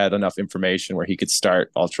he kind of had enough information where he could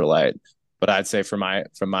start ultralight. But I'd say from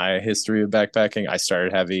my history of backpacking, I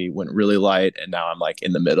started heavy, went really light, and now I'm like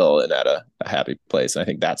in the middle and at a happy place. And I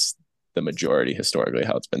think that's the majority historically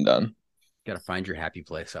how it's been done. Got to find your happy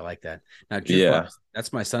place. I like that. Now, yeah,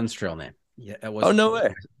 that's my son's trail name. Yeah, that was. Oh no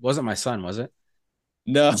way! Wasn't my son? Was it?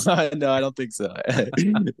 No, no, I don't think so.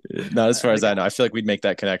 Not as far as I know. I feel like we'd make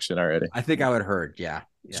that connection already. I think I would have heard. Yeah.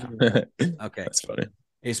 Okay. That's funny.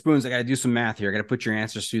 Hey, Spoons, I got to do some math here. I got to put your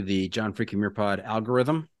answers through the John Freaking Muir Pod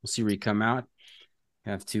algorithm. We'll see where you come out.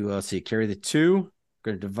 Have to, let's see, carry the 2.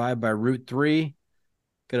 Going to divide by root 3.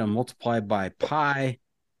 Going to multiply by pi.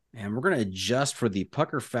 And we're going to adjust for the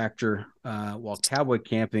pucker factor while cowboy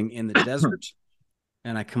camping in the desert.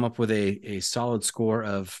 And I come up with a solid score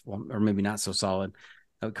of, well, or maybe not so solid.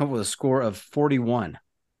 I would come up with a score of 41.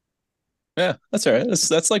 Yeah, that's all right.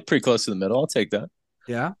 That's like pretty close to the middle. I'll take that.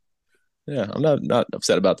 Yeah. Yeah, I'm not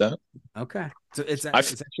upset about that. Okay. So it's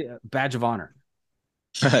actually a badge of honor.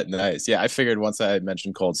 Nice. Yeah, I figured once I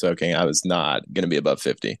mentioned cold soaking, I was not going to be above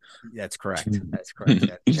 50. That's correct. That's correct.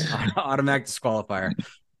 Yeah. Automatic disqualifier.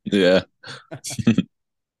 Yeah.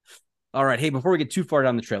 All right. Hey, before we get too far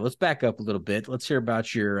down the trail, let's back up a little bit. Let's hear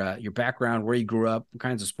about your background, where you grew up, what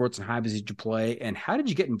kinds of sports and hobbies did you play, and how did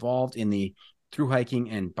you get involved in the through hiking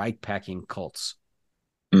and bike packing cults?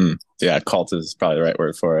 Yeah, cult is probably the right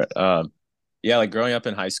word for it. Yeah, like growing up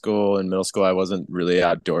in high school and middle school, I wasn't really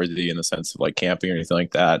outdoorsy in the sense of like camping or anything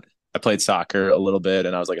like that. I played soccer a little bit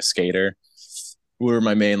and I was like a skater. Were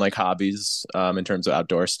my main like hobbies in terms of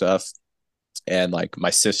outdoor stuff. And like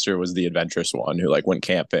my sister was the adventurous one who like went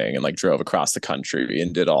camping and like drove across the country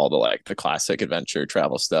and did all the like the classic adventure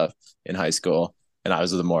travel stuff in high school. And I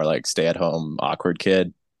was the more like stay at home awkward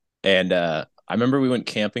kid. And I remember we went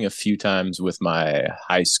camping a few times with my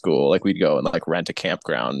high school. Like we'd go and like rent a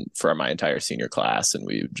campground for my entire senior class, and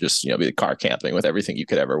we would just be car camping with everything you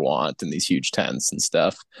could ever want in these huge tents and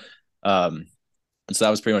stuff. Um, and so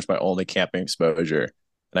that was pretty much my only camping exposure,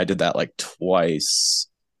 and I did that like twice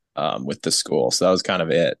with the school. So that was kind of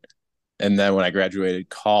it. And then when I graduated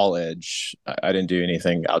college, I didn't do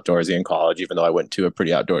anything outdoorsy in college, even though I went to a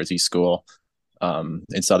pretty outdoorsy school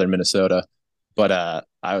in southern Minnesota. But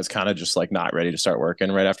I was kind of just like not ready to start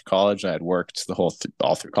working right after college. I had worked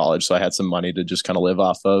all through college, so I had some money to just kind of live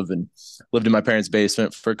off of, and lived in my parents'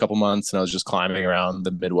 basement for a couple months. And I was just climbing around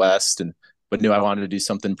the Midwest, and but knew I wanted to do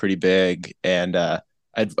something pretty big. And I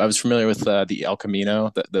was familiar with the El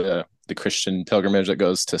Camino, the Christian pilgrimage that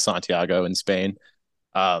goes to Santiago in Spain.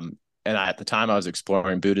 And at the time, I was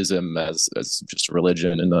exploring Buddhism as just a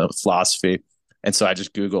religion and a philosophy. And so I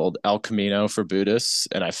just Googled El Camino for Buddhists,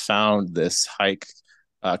 and I found this hike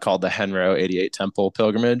called the Henro 88 Temple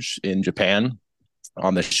Pilgrimage in Japan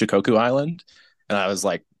on the Shikoku Island. And I was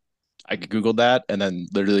like, I Googled that, and then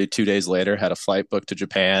literally 2 days later, had a flight booked to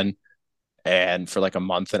Japan. And for like a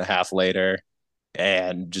month and a half later,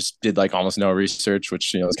 and just did like almost no research,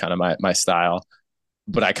 which is kind of my style.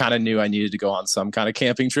 But I kind of knew I needed to go on some kind of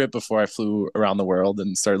camping trip before I flew around the world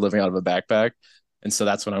and started living out of a backpack. And so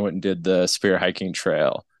that's when I went and did the spear hiking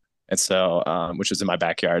trail. And so, which is in my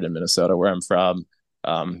backyard in Minnesota, where I'm from.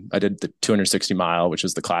 I did the 260 mile, which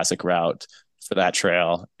is the classic route for that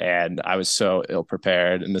trail. And I was so ill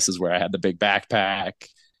prepared. And this is where I had the big backpack.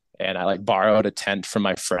 And I like borrowed a tent from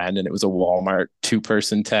my friend, and it was a Walmart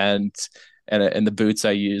 2-person tent. And the boots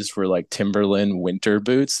I used were like Timberland winter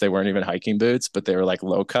boots. They weren't even hiking boots, but they were like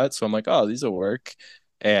low cut. So I'm like, oh, these will work.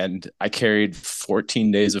 And I carried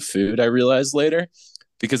 14 days of food, I realized later,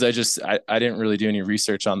 because I didn't really do any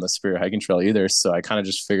research on the Spirit Hiking Trail either. So I kind of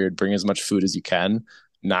just figured bring as much food as you can,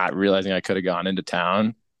 not realizing I could have gone into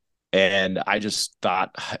town. And I just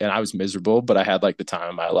thought, and I was miserable, but I had like the time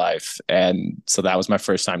of my life. And so that was my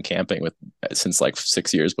first time camping since like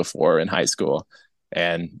 6 years before in high school.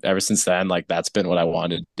 And ever since then, like that's been what I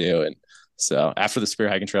wanted to do. And so after the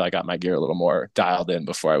Spirit Hiking Trail, I got my gear a little more dialed in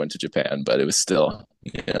before I went to Japan, but it was still,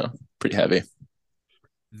 pretty heavy.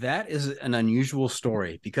 That is an unusual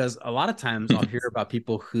story, because a lot of times I'll hear about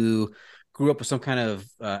people who grew up with some kind of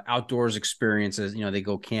outdoors experiences. They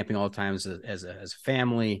go camping all the time as a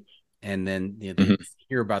family, and then they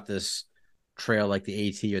hear about this trail like the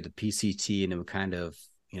AT or the PCT, and it would kind of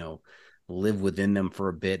live within them for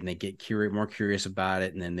a bit, and they get more curious about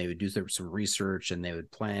it, and then they would do some research, and they would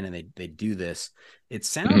plan, and they do this. It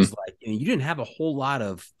sounds like you didn't have a whole lot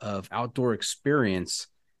of outdoor experience,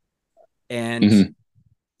 and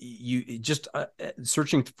you just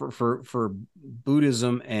searching for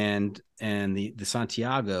Buddhism and the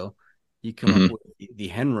Santiago, you come up with the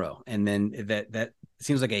Henro, and then that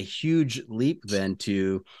seems like a huge leap then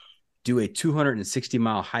to do a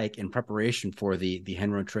 260-mile hike in preparation for the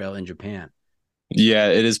Henro Trail in Japan. Yeah,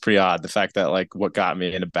 it is pretty odd. The fact that like what got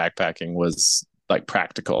me into backpacking was like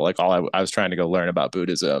practical. Like I was trying to go learn about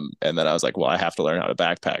Buddhism, and then I was like, well, I have to learn how to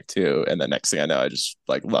backpack too. And the next thing I know, I just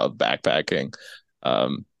like love backpacking.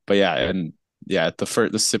 But yeah, and yeah, the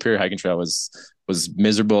Superior Hiking Trail was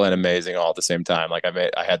miserable and amazing all at the same time. Like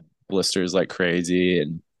I had blisters like crazy,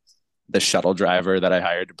 and the shuttle driver that I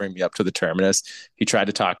hired to bring me up to the terminus, he tried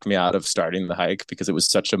to talk me out of starting the hike because it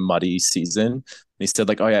was such a muddy season. And he said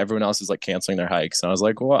like, oh yeah, everyone else is like canceling their hikes. And I was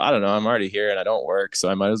like, well, I don't know. I'm already here and I don't work, so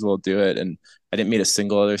I might as well do it. And I didn't meet a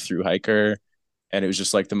single other through hiker. And it was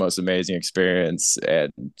just like the most amazing experience.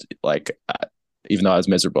 And like, even though I was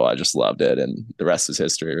miserable, I just loved it. And the rest is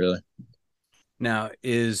history, really. Now,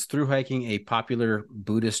 is through hiking a popular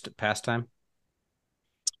Buddhist pastime?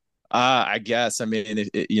 I guess. I mean,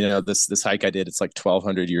 this hike I did, it's like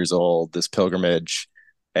 1,200 years old, this pilgrimage.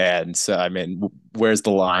 And so, I mean, where's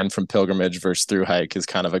the line from pilgrimage versus through hike is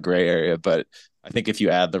kind of a gray area. But I think if you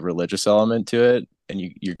add the religious element to it and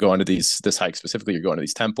you're going to this hike specifically, you're going to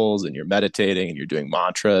these temples and you're meditating and you're doing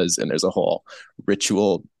mantras, and there's a whole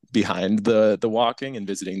ritual behind the walking and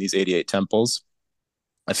visiting these 88 temples.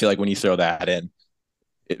 I feel like when you throw that in,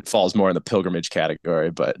 it falls more in the pilgrimage category,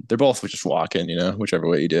 but they're both just walking, whichever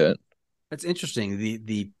way you do it. That's interesting.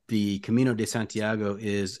 The Camino de Santiago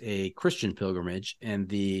is a Christian pilgrimage, and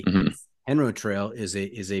the Henro Trail is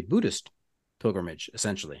a Buddhist pilgrimage,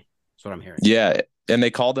 essentially. That's what I'm hearing. Yeah, and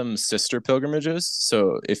they call them sister pilgrimages.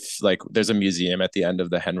 So if like there's a museum at the end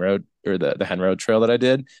of the Henro or the Henro Trail that I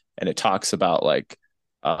did, and it talks about like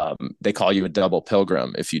they call you a double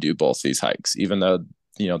pilgrim if you do both these hikes, even though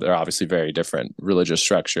they're obviously very different religious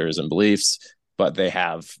structures and beliefs, but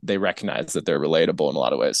they recognize that they're relatable in a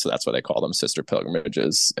lot of ways. So that's why they call them sister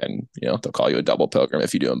pilgrimages. And, they'll call you a double pilgrim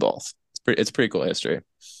if you do them both. It's pretty cool history.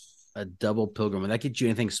 A double pilgrim. Would that get you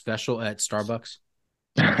anything special at Starbucks?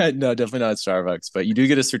 No, definitely not at Starbucks, but you do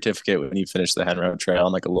get a certificate when you finish the Henro Trail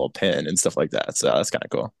and like a little pin and stuff like that. So that's kind of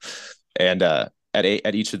cool. And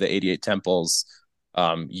at each of the 88 temples,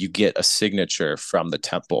 you get a signature from the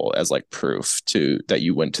temple as like proof that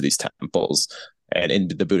you went to these temples. And in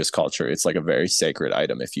the Buddhist culture, it's like a very sacred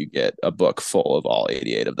item if you get a book full of all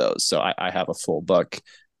 88 of those. So I have a full book.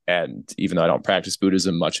 And even though I don't practice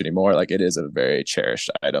Buddhism much anymore, like it is a very cherished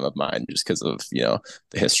item of mine just because of, the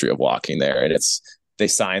history of walking there. And they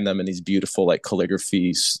sign them in these beautiful like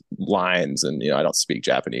calligraphy lines. And, I don't speak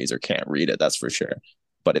Japanese or can't read it, that's for sure.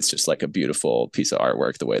 But it's just like a beautiful piece of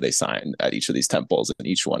artwork, the way they sign at each of these temples, and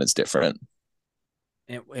each one is different.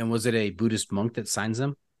 And was it a Buddhist monk that signs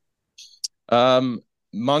them?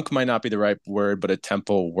 Monk might not be the right word, but a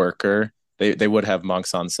temple worker. They would have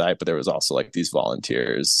monks on site, but there was also like these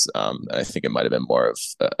volunteers. I think it might have been more of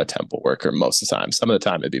a temple worker most of the time. Some of the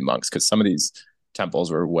time it'd be monks, because some of these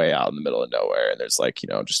temples were way out in the middle of nowhere, and there's like,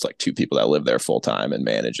 just like 2 people that live there full time and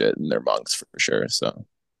manage it, and they're monks for sure. So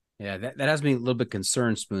yeah, that has me a little bit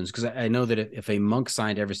concerned, Spoons, because I know that if a monk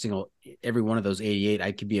signed every one of those 88,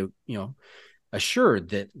 I could be assured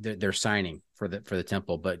that they're signing for the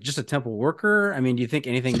temple. But just a temple worker, I mean, do you think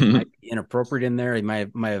anything might be inappropriate in there? It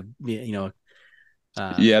might have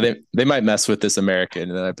yeah, they might mess with this American,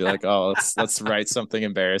 and then I'd be like, oh, let's write something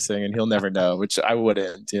embarrassing, and he'll never know, which I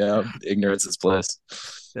wouldn't. Ignorance is bliss.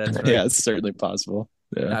 That's right. Yeah, it's certainly possible.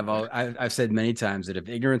 Yeah, I've said many times that if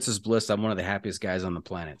ignorance is bliss, I'm one of the happiest guys on the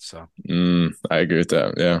planet. So I agree with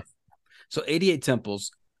that. Yeah. So 88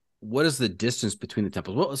 temples. What is the distance between the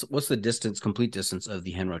temples? What's the complete distance of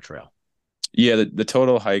the Henro Trail? Yeah, the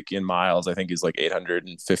total hike in miles, I think, is like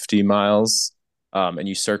 850 miles. And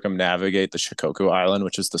you circumnavigate the Shikoku Island,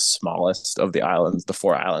 which is the smallest of the islands, the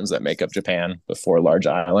 4 islands that make up Japan, the 4 large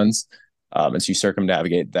islands. And so you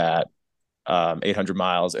circumnavigate that 800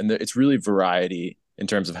 miles. And it's really variety in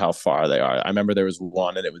terms of how far they are. I remember there was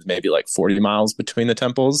one, and it was maybe like 40 miles between the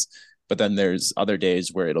temples. But then there's other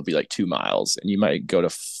days where it'll be like 2 miles, and you might go to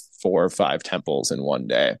 4 or 5 temples in one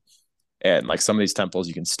day. And like some of these temples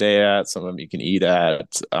you can stay at, some of them you can eat at.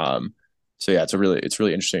 So yeah, it's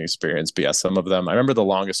really interesting experience. But yeah, some of them, I remember the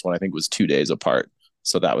longest one I think was 2 days apart.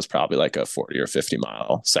 So that was probably like a 40 or 50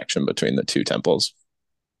 mile section between the 2 temples.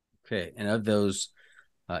 Okay. And of those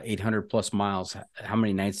 800 plus miles, how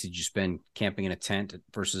many nights did you spend camping in a tent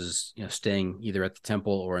versus staying either at the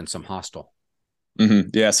temple or in some hostel? Mm-hmm.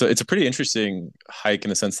 Yeah, so it's a pretty interesting hike in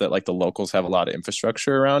the sense that like the locals have a lot of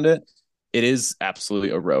infrastructure around it. It is absolutely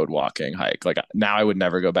a road walking hike. Like now I would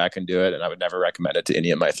never go back and do it, and I would never recommend it to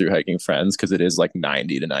any of my through hiking friends, because it is like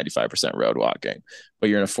 90 to 95% road walking. But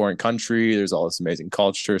you're in a foreign country, there's all this amazing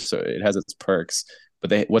culture, so it has its perks.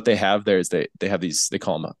 But what they have there is they have these, they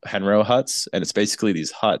call them Henro huts, and it's basically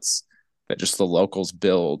these huts that just the locals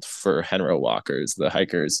build for Henro walkers, the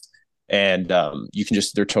hikers. And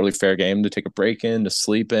they're totally fair game to take a break in, to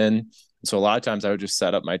sleep in. So a lot of times I would just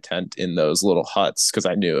set up my tent in those little huts, because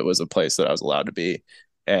I knew it was a place that I was allowed to be.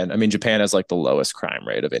 And I mean, Japan has like the lowest crime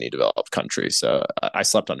rate of any developed country. So I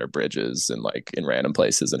slept under bridges and like in random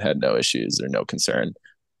places and had no issues or no concern.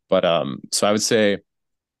 But so I would say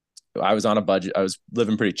I was on a budget. I was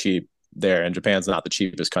living pretty cheap there, and Japan's not the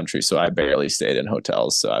cheapest country. So I barely stayed in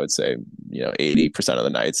hotels. So I would say, 80% of the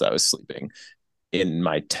nights I was sleeping in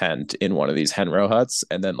my tent in one of these Henro huts.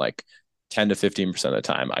 And then like 10 to 15% of the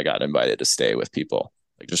time I got invited to stay with people.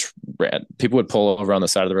 Like people would pull over on the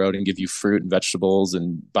side of the road and give you fruit and vegetables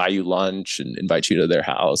and buy you lunch and invite you to their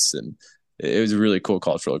house. And it was a really cool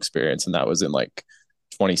cultural experience. And that was in like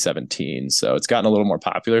 2017. So it's gotten a little more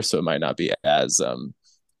popular. So it might not be as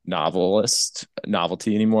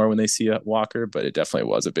novelty anymore when they see a walker, but it definitely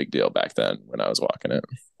was a big deal back then when I was walking it.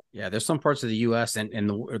 Yeah, there's some parts of the U.S. and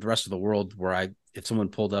the rest of the world where if someone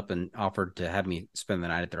pulled up and offered to have me spend the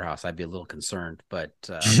night at their house, I'd be a little concerned. But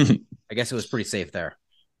I guess it was pretty safe there.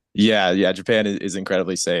 Yeah. Japan is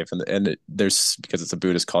incredibly safe, and there's, because it's a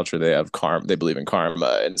Buddhist culture, they have karma. They believe in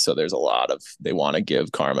karma, and so there's a lot of, they want to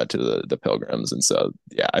give karma to the pilgrims, and so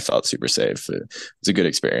yeah, I felt super safe. It was a good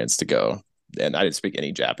experience to go, and I didn't speak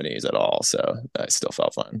any Japanese at all, so I still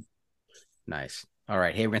felt fine. Nice. All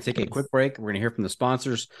right. Hey, we're going to take a quick break. We're going to hear from the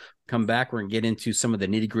sponsors. Come back. We're going to get into some of the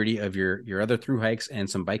nitty gritty of your other through hikes and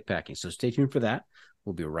some bike packing. So stay tuned for that.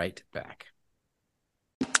 We'll be right back.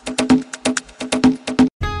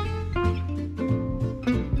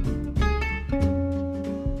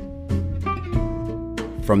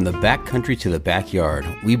 From the backcountry to the backyard,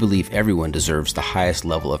 we believe everyone deserves the highest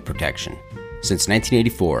level of protection. Since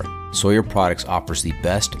 1984, Sawyer Products offers the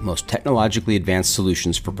best, most technologically advanced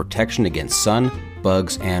solutions for protection against sun,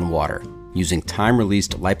 bugs, and water, using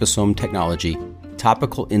time-released liposome technology,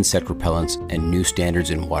 topical insect repellents, and new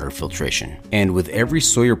standards in water filtration. And with every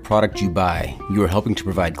Sawyer product you buy, you are helping to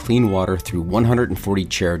provide clean water through 140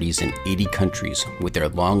 charities in 80 countries with their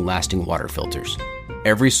long-lasting water filters.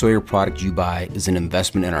 Every Sawyer product you buy is an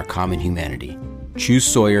investment in our common humanity. Choose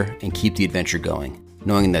Sawyer and keep the adventure going,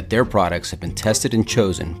 knowing that their products have been tested and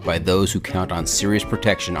chosen by those who count on serious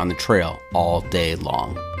protection on the trail all day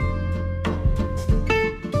long.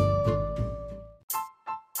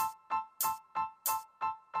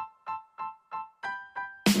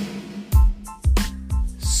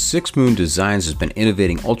 Six Moon Designs has been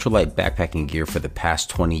innovating ultralight backpacking gear for the past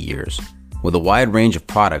 20 years. With a wide range of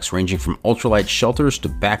products ranging from ultralight shelters to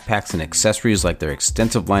backpacks and accessories like their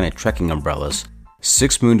extensive line of trekking umbrellas,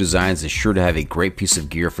 Six Moon Designs is sure to have a great piece of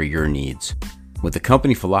gear for your needs. With the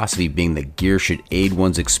company philosophy being that gear should aid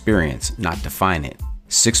one's experience, not define it,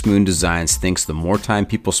 Six Moon Designs thinks the more time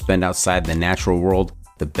people spend outside the natural world,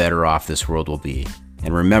 the better off this world will be.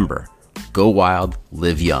 And remember, go wild,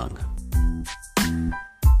 live young.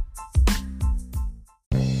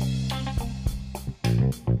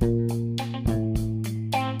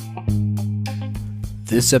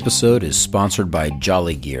 This episode is sponsored by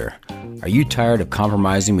Jolly Gear. Are you tired of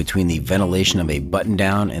compromising between the ventilation of a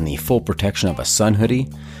button-down and the full protection of a sun hoodie?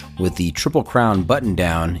 With the Triple Crown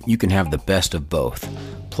button-down, you can have the best of both.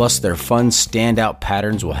 Plus, their fun standout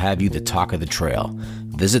patterns will have you the talk of the trail.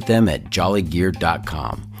 Visit them at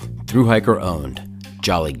jollygear.com. Thru hiker owned,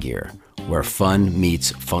 Jolly Gear, where fun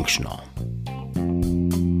meets functional.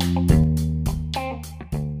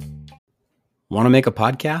 Want to make a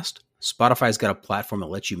podcast? Spotify's got a platform that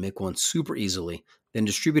lets you make one super easily, then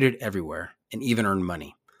distribute it everywhere, and even earn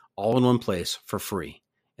money, all in one place for free.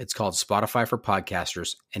 It's called Spotify for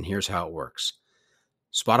Podcasters, and here's how it works.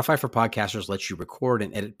 Spotify for Podcasters lets you record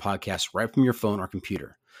and edit podcasts right from your phone or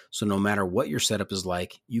computer, so no matter what your setup is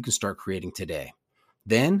like, you can start creating today.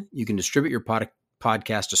 Then you can distribute your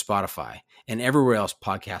podcast to Spotify and everywhere else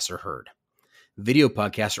podcasts are heard. Video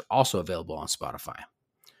podcasts are also available on Spotify.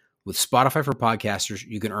 With Spotify for Podcasters,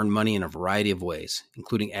 you can earn money in a variety of ways,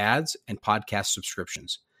 including ads and podcast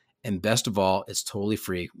subscriptions. And best of all, it's totally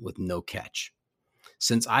free with no catch.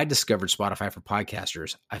 Since I discovered Spotify for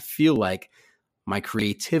Podcasters, I feel like my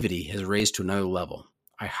creativity has raised to another level.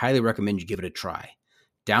 I highly recommend you give it a try.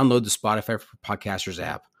 Download the Spotify for Podcasters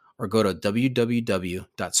app or go to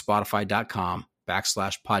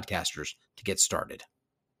www.spotify.com/podcasters to get started.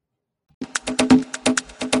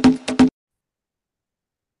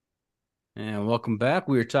 And welcome back.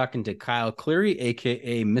 We are talking to Kyle Cleary,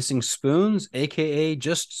 a.k.a. Missing Spoons, a.k.a.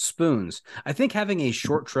 just Spoons. I think having a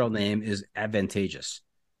short trail name is advantageous.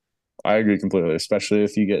 I agree completely, especially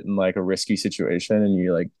if you get in like a risky situation and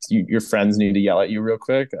your friends need to yell at you real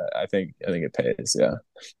quick. I think it pays. Yeah.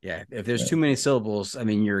 Yeah. If there's too many syllables, I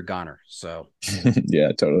mean, you're a goner. So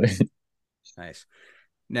yeah, totally. Nice.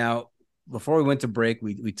 Now, before we went to break,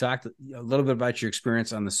 we talked a little bit about your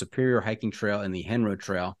experience on the Superior Hiking Trail and the Hen Road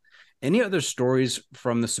Trail. Any other stories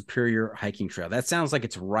from the Superior Hiking Trail? That sounds like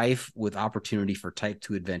it's rife with opportunity for type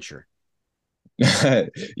 2 adventure.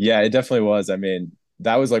 Yeah, it definitely was. I mean,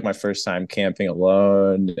 that was like my first time camping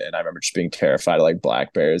alone. And I remember just being terrified of like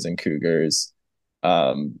black bears and cougars.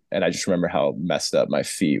 And I just remember how messed up my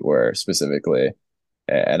feet were specifically.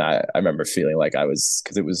 And I remember feeling like I was,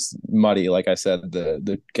 because it was muddy. Like I said,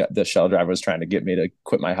 the shell driver was trying to get me to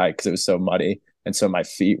quit my hike because it was so muddy. And so my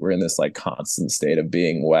feet were in this like constant state of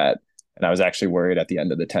being wet. And I was actually worried at the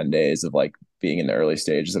end of the 10 days of like being in the early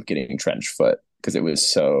stages of getting trench foot because there's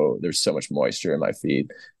so much moisture in my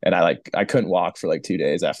feet. And I couldn't walk for like 2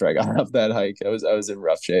 days after I got off that hike. I was in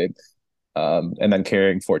rough shape. And then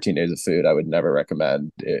carrying 14 days of food, I would never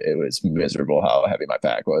recommend. It was miserable how heavy my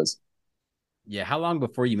pack was. Yeah. How long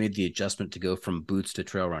before you made the adjustment to go from boots to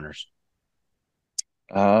trail runners?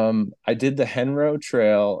 I did the Henro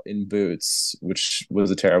Trail in boots, which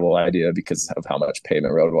was a terrible idea because of how much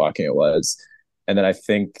pavement road walking it was. And then I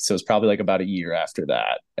think so it was probably like about a year after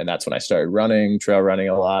that. And that's when I started running, trail running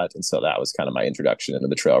a lot. And so that was kind of my introduction into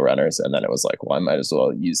the trail runners. And then it was like, well, I might as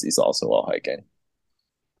well use these also while hiking.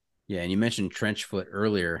 Yeah. And you mentioned trench foot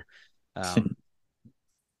earlier. Um,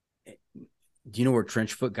 do you know where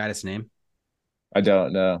trench foot got its name? I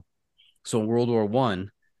don't know. So in World War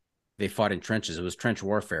One, they fought in trenches. It was trench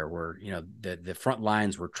warfare where, the front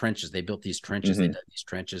lines were trenches. They built these trenches, they dug these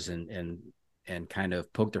trenches and kind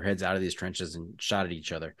of poked their heads out of these trenches and shot at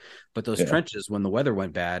each other. But those trenches, when the weather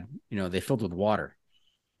went bad, they filled with water.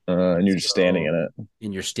 And you're just standing in it.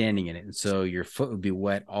 And you're standing in it. And so your foot would be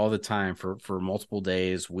wet all the time for multiple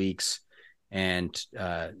days, weeks, and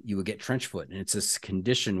you would get trench foot. And it's this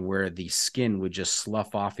condition where the skin would just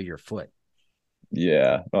slough off of your foot.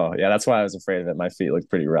 Yeah. Oh, yeah. That's why I was afraid of it. My feet looked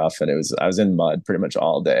pretty rough, and I was in mud pretty much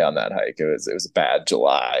all day on that hike. It was a bad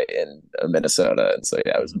July in Minnesota, and so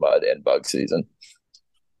yeah, it was mud and bug season.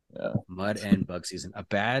 Yeah. Mud and bug season. A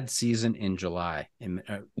bad season in July.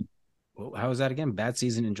 How was that again? Bad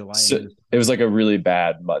season in July. So it was like a really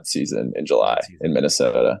bad mud season in July in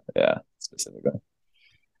Minnesota. Yeah, specifically.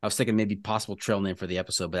 I was thinking maybe possible trail name for the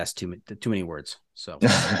episode, but that's too many words. So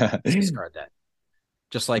discard that.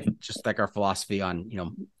 Just like our philosophy on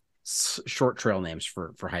short trail names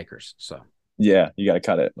for hikers. So yeah, you got to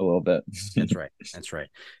cut it a little bit. That's right.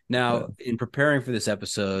 Now, in preparing for this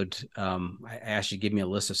episode, I asked you to give me a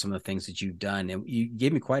list of some of the things that you've done, and you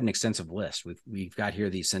gave me quite an extensive list. We've got here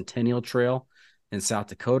the Centennial Trail in South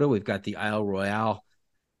Dakota. We've got the Isle Royale,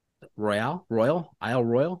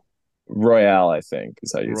 I think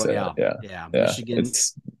is how you say it. Yeah. Michigan. It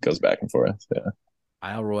goes back and forth. Yeah.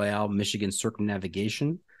 Isle Royale, Michigan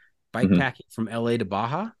circumnavigation, bikepacking from LA to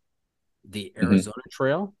Baja, the Arizona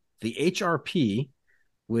Trail, the HRP,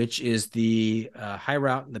 which is the high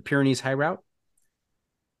route, the Pyrenees high route.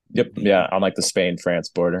 Yep. Yeah. On like the Spain-France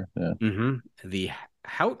border. Yeah. The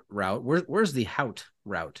Haut route. Where's the Haut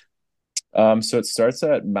route? So it starts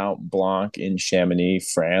at Mount Blanc in Chamonix,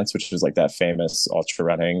 France, which is like that famous ultra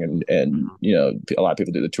running. And a lot of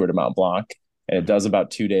people do the Tour de Mont Blanc. And it does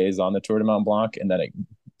about 2 days on the Tour de Mont Blanc, and then it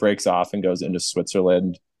breaks off and goes into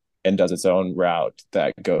Switzerland and does its own route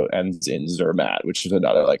that ends in Zermatt, which is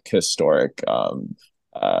another like historic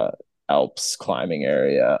Alps climbing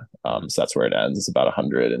area. So that's where it ends. It's about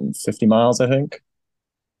 150 miles, I think.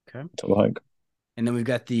 Okay. Total hike. And then we've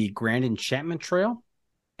got the Grand Enchantment Trail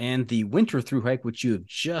and the Winter Through hike, which you have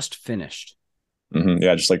just finished.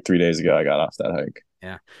 Yeah, just like 3 days ago, I got off that hike.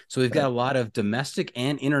 Yeah. So we've got a lot of domestic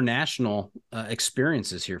and international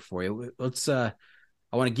experiences here for you.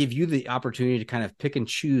 I want to give you the opportunity to kind of pick and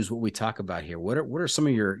choose what we talk about here. What are some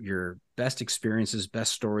of your best experiences,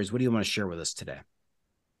 best stories? What do you want to share with us today?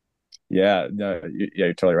 Yeah, no,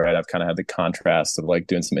 you're totally right. I've kind of had the contrast of like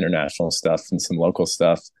doing some international stuff and some local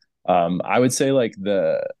stuff. I would say like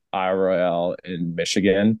the Isle Royale in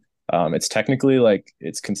Michigan. It's technically like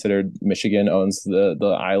it's considered Michigan owns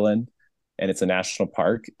the island, and it's a national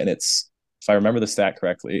park. And it's, if I remember the stat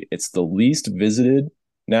correctly, it's the least visited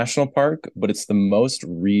national park, but it's the most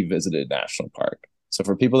revisited national park. So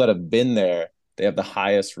for people that have been there, they have the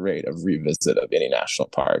highest rate of revisit of any national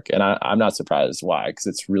park. And I'm not surprised why, because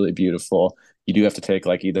it's really beautiful. You do have to take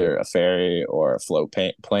like either a ferry or a float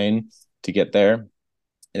plane to get there.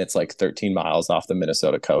 And it's like 13 miles off the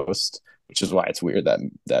Minnesota coast, which is why it's weird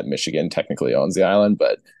that Michigan technically owns the island.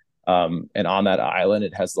 But and on that island,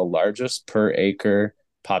 it has the largest per acre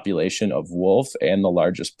population of wolf and the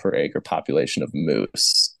largest per acre population of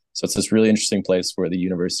moose. So it's this really interesting place where the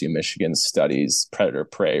University of Michigan studies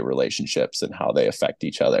predator-prey relationships and how they affect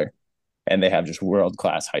each other. And they have just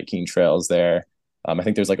world-class hiking trails there. I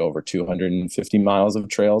think there's like over 250 miles of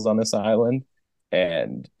trails on this island.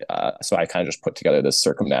 And so I kind of just put together this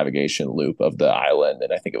circumnavigation loop of the island.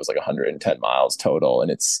 And I think it was like 110 miles total.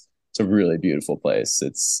 And it's a really beautiful place.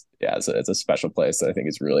 It's a special place that I think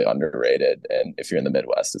is really underrated. And if you're in the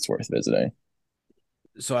Midwest, it's worth visiting.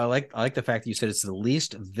 So I like the fact that you said it's the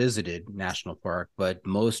least visited national park, but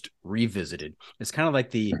most revisited. It's kind of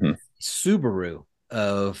like the Subaru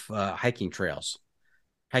of hiking trails,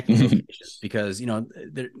 hiking locations, because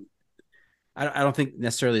I don't think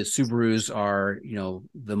necessarily that Subarus are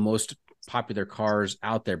the most popular cars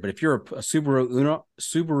out there. But if you're a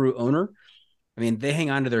Subaru owner, I mean, they hang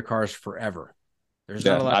on to their cars forever. There's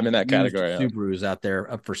not a lot. I'm in that category. Subarus out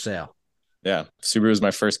there up for sale. Yeah, Subaru was my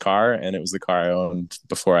first car, and it was the car I owned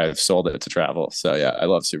before I sold it to travel. So yeah, I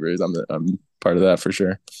love Subarus. I'm part of that for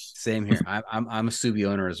sure. Same here. I'm a Subi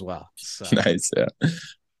owner as well. So Nice. Yeah.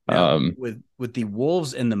 now with the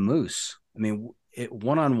wolves and the moose, I mean,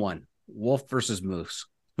 one on one, wolf versus moose,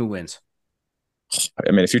 who wins?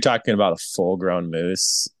 I mean, if you're talking about a full grown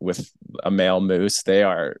moose with a male moose, they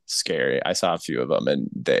are scary. I saw a few of them and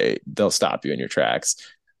they'll stop you in your tracks.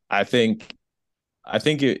 I think I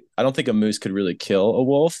don't think a moose could really kill a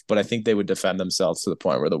wolf, but I think they would defend themselves to the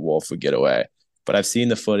point where the wolf would get away. But I've seen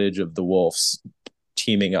the footage of the wolves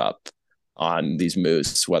teaming up on these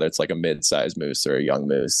moose, whether it's like a mid-sized moose or a young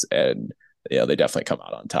moose, and they definitely come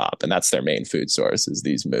out on top. And that's their main food source is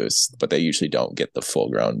these moose, but they usually don't get the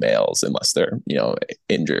full-grown males unless they're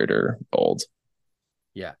injured or old.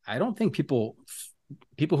 Yeah, I don't think people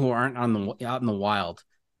who aren't out in the wild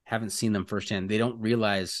haven't seen them firsthand. They don't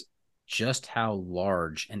realize just how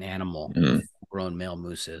large an animal a grown male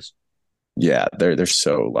moose is. Yeah, they're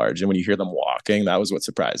so large, and when you hear them walking, that was what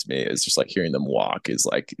surprised me. Is just like hearing them walk is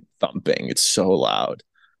like thumping. It's so loud.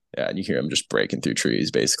 Yeah, and you hear them just breaking through trees,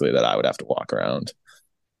 basically, that I would have to walk around.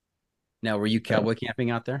 Now, were you cowboy camping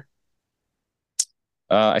out there?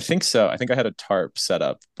 I think so. I think I had a tarp set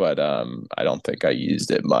up, but I don't think I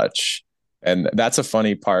used it much. And that's a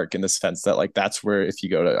funny park in the sense that like that's where if you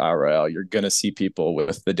go to Isle Royale, you're gonna see people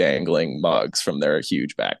with the dangling mugs from their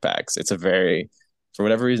huge backpacks. It's a very for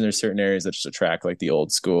whatever reason, there's certain areas that just attract like the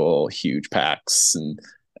old school huge packs and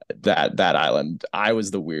that island. I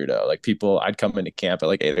was the weirdo. Like I'd come into camp at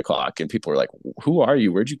like 8 o'clock and people were like, "Who are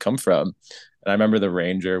you? Where'd you come from?" And I remember the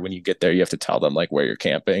ranger, when you get there, you have to tell them like where you're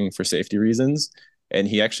camping for safety reasons. And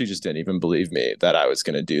he actually just didn't even believe me that I was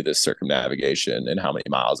going to do this circumnavigation and how many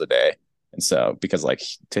miles a day. And so, because like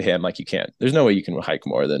to him, like there's no way you can hike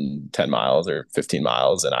more than 10 miles or 15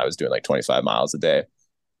 miles. And I was doing like 25 miles a day.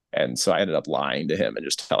 And so I ended up lying to him and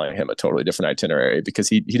just telling him a totally different itinerary because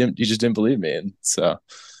he just didn't believe me. And so,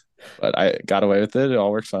 but I got away with it. It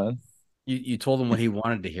all worked fine. You told him what he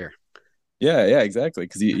wanted to hear. Yeah, exactly.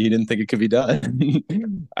 Because he didn't think it could be done.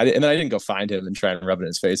 And then I didn't go find him and try and rub it in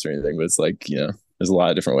his face or anything. But it's like, there's a lot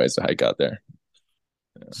of different ways to hike out there.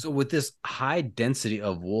 Yeah. So with this high density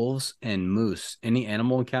of wolves and moose, any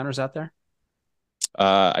animal encounters out there?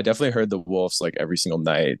 I definitely heard the wolves like every single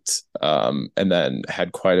night, and then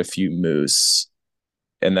had quite a few moose.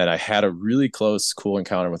 And then I had a really close, cool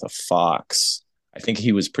encounter with a fox. I think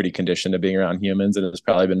he was pretty conditioned to being around humans and has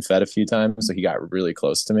probably been fed a few times. So he got really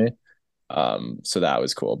close to me. So that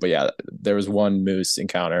was cool. But yeah, there was one moose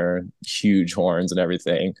encounter, huge horns and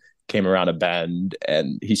everything, came around a bend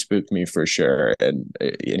and he spooked me for sure. And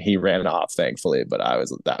he ran off, thankfully. But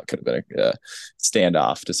that could have been a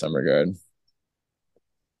standoff to some regard.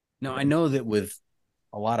 Now, I know that with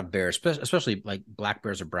a lot of bears, especially like black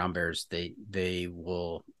bears or brown bears, they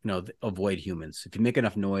will, avoid humans. If you make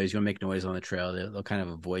enough noise, you want to make noise on the trail, they'll kind of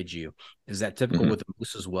avoid you. Is that typical with the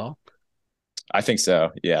moose as well? I think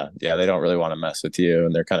so. Yeah. Yeah. They don't really want to mess with you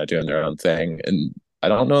and they're kind of doing their own thing. And I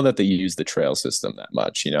don't know that they use the trail system that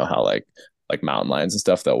much, how like mountain lions and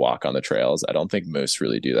stuff, they'll walk on the trails. I don't think moose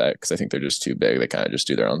really do that because I think they're just too big. They kind of just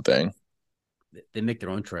do their own thing. They make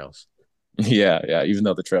their own trails. Yeah, yeah. Even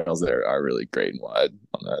though the trails there are really great and wide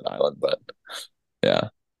on that island, but yeah.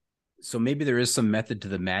 So maybe there is some method to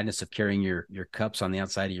the madness of carrying your cups on the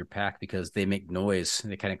outside of your pack because they make noise.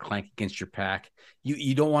 They kind of clank against your pack.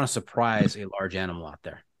 You don't want to surprise a large animal out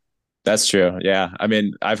there. That's true. Yeah. I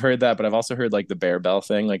mean, I've heard that, but I've also heard like the bear bell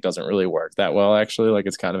thing like doesn't really work that well, actually. Like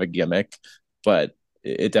it's kind of a gimmick, but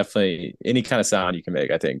it definitely any kind of sound you can make,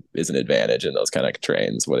 I think, is an advantage in those kind of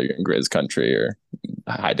terrains, whether you're in grizz country or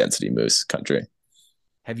high density moose country.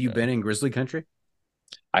 Have you been in grizzly country?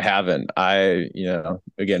 I haven't.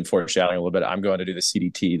 Again, foreshadowing a little bit, I'm going to do the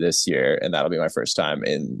CDT this year, and that'll be my first time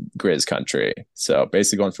in grizz country. So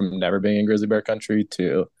basically going from never being in grizzly bear country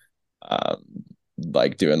to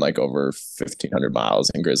like doing like over 1,500 miles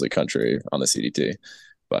in grizzly country on the CDT.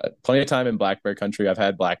 But plenty of time in black bear country. I've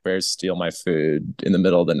had black bears steal my food in the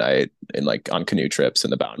middle of the night and like on canoe trips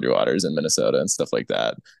in the boundary waters in Minnesota and stuff like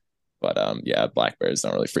that. But yeah, black bears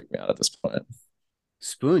don't really freak me out at this point.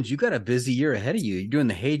 Spoons, you got a busy year ahead of you. You're doing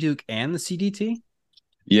the Hayduke and the CDT?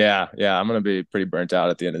 Yeah. I'm gonna be pretty burnt out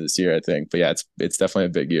at the end of this year, I think. But yeah, it's definitely a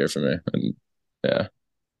big year for me. And yeah.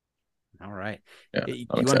 All right. Yeah, you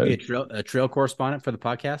want to be a trail correspondent for the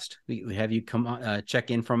podcast? We have you come on,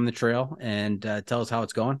 check in from the trail and tell us how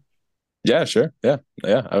it's going. Yeah, sure. Yeah.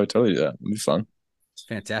 I would totally do that. It'd be fun.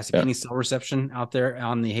 Fantastic. Yeah. Any cell reception out there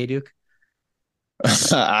on the Hayduke?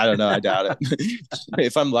 I don't know. I doubt it.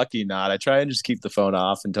 If I'm lucky, not. I try and just keep the phone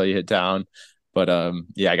off until you hit town. But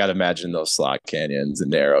yeah, I got to imagine those slot canyons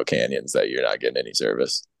and narrow canyons that you're not getting any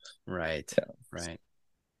service. Right. Yeah. Right.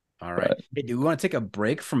 All right. Hey, do we want to take a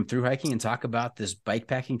break from through hiking and talk about this bike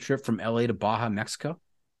packing trip from LA to Baja, Mexico?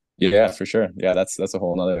 Yeah, for sure. Yeah, that's a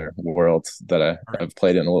whole nother world that All right. I've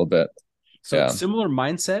played in a little bit. So Yeah. similar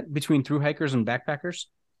mindset between through hikers and backpackers?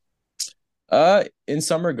 In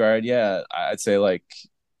some regard, yeah, I'd say like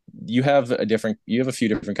you have a few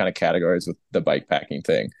different kind of categories with the bike packing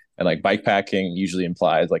thing. And like bike packing usually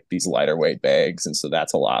implies like these lighter weight bags. And so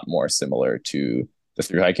that's a lot more similar to the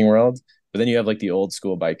through hiking world. But then you have like the old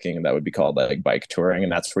school biking, and that would be called like bike touring.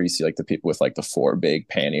 And that's where you see like the people with like the four big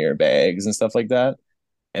pannier bags and stuff like that.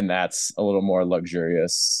 And that's a little more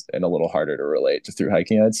luxurious and a little harder to relate to through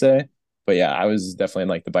hiking, I'd say. But yeah, I was definitely in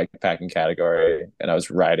like the bike packing category, and I was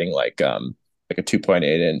riding like a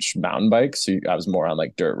 2.8-inch mountain bike. So I was more on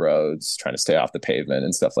like dirt roads, trying to stay off the pavement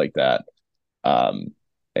and stuff like that. Um,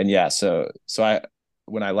 and yeah, so I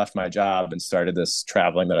when I left my job and started this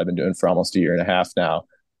traveling that I've been doing for almost a year and a half now,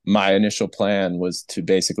 my initial plan was to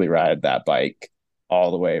basically ride that bike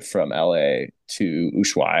all the way from LA to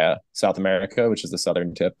Ushuaia, South America, which is the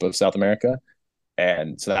southern tip of South America.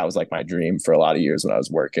 And so that was like my dream for a lot of years when I was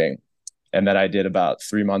working. And then I did about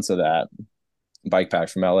 3 months of that bike pack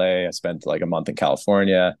from LA. I spent like a month in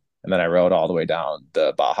California, and then I rode all the way down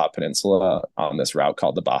the Baja Peninsula on this route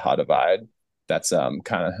called the Baja Divide. That's kind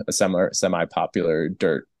of a semi popular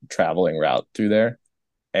dirt traveling route through there.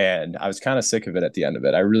 And I was kind of sick of it at the end of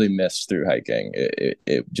it. I really missed through hiking.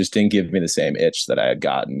 It just didn't give me the same itch that I had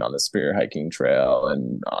gotten on the spear hiking trail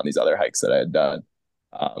and on these other hikes that I had done.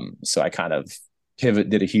 So I kind of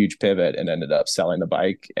did a huge pivot and ended up selling the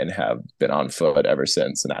bike and have been on foot ever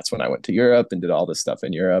since. And that's when I went to Europe and did all this stuff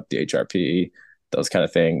in Europe, the HRP, those kind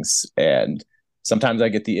of things. And sometimes I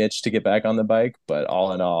get the itch to get back on the bike, but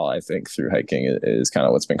all in all, I think through hiking is kind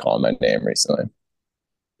of what's been calling my name recently.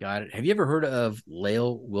 Got it. Have you ever heard of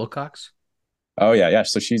Lael Wilcox? Oh yeah, yeah.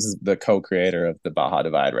 So she's the co-creator of the Baja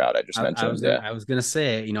Divide route I just mentioned. I was gonna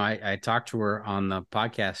say, I talked to her on the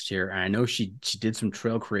podcast here, and I know she did some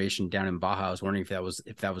trail creation down in Baja. I was wondering if that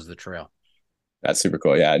was the trail. That's super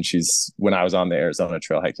cool. Yeah, and when I was on the Arizona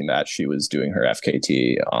trail hiking that, she was doing her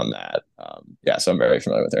FKT on that. Yeah, so I'm very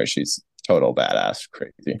familiar with her. She's total badass,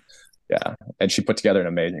 crazy. Yeah, and she put together an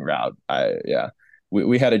amazing route.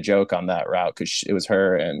 We had a joke on that route because it was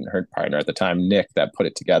her and her partner at the time, Nick, that put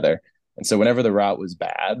it together. And so whenever the route was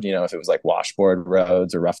bad, if it was like washboard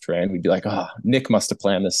roads or rough terrain, we'd be like, oh, Nick must have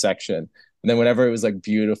planned this section. And then whenever it was like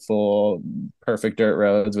beautiful, perfect dirt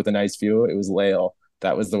roads with a nice view, it was Lael.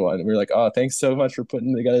 That was the one. We were like, oh, thanks so much for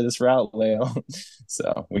putting together this route, Lael.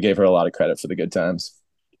 So we gave her a lot of credit for the good times.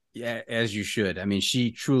 Yeah, as you should. I mean,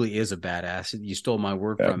 she truly is a badass. You stole my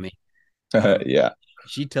word from me. Yeah.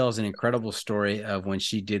 She tells an incredible story of when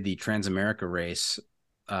she did the Transamerica race.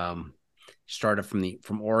 Started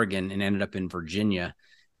from Oregon and ended up in Virginia,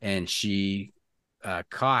 and she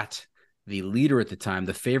caught the leader at the time,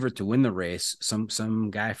 the favorite to win the race, some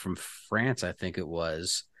guy from France, I think it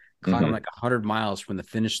was, caught him like 100 miles from the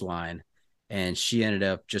finish line, and she ended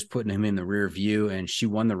up just putting him in the rear view, and she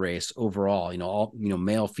won the race overall. All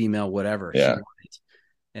male, female, whatever. Yeah, she won it.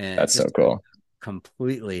 And that's so cool.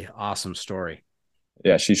 Completely awesome story.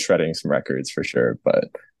 Yeah, she's shredding some records for sure, but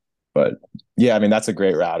yeah, I mean, that's a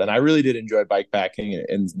great route. And I really did enjoy bike packing,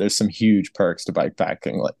 and there's some huge perks to bike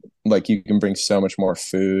packing. Like you can bring so much more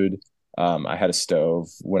food. I had a stove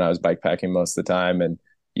when I was bike packing most of the time, and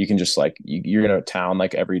you can just you're in a town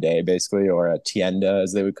like every day basically, or a tienda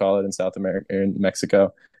as they would call it in South America, in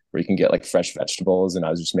Mexico, where you can get like fresh vegetables. And I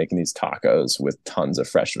was just making these tacos with tons of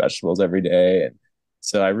fresh vegetables every day. And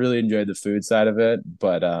so I really enjoyed the food side of it,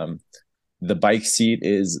 but the bike seat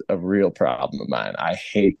is a real problem of mine. I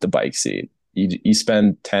hate the bike seat. You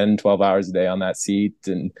spend 10, 12 hours a day on that seat,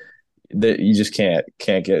 and you just can't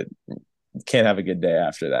have a good day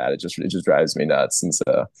after that. It just drives me nuts. And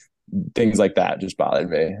so things like that just bothered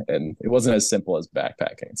me. And it wasn't as simple as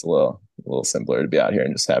backpacking. It's a little simpler to be out here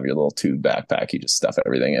and just have your little tube backpack. You just stuff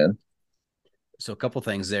everything in. So a couple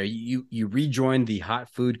things there. You rejoined the hot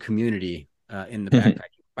food community in the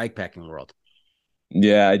bikepacking world.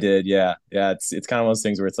 Yeah, I did. Yeah. It's kind of one of those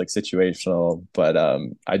things where it's like situational, but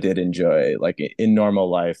I did enjoy, like, in normal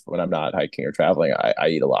life when I'm not hiking or traveling, I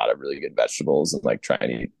eat a lot of really good vegetables and like try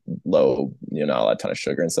and eat low, not a ton of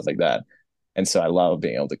sugar and stuff like that. And so I love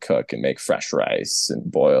being able to cook and make fresh rice and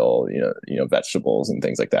boil, vegetables and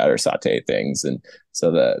things like that, or saute things. And so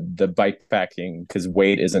the bike packing, because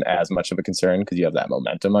weight isn't as much of a concern because you have that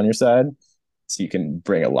momentum on your side, so you can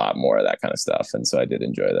bring a lot more of that kind of stuff. And so I did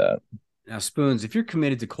enjoy that. Now, Spoons, if you're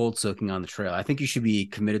committed to cold soaking on the trail, I think you should be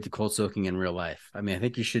committed to cold soaking in real life. I mean, I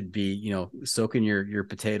think you should be, soaking your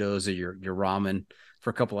potatoes or your ramen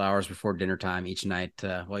for a couple hours before dinner time each night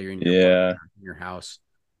while you're in your house.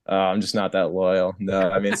 I'm just not that loyal.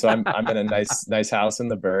 No, I mean, so I'm in a nice house in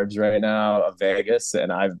the burbs right now of Vegas,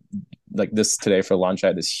 and I've like this today for lunch. I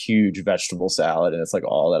had this huge vegetable salad, and it's like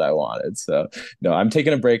all that I wanted. So no, I'm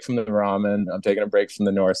taking a break from the ramen. I'm taking a break from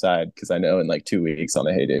the north side because I know in like 2 weeks on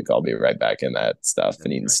the Hayduke, I'll be right back in that stuff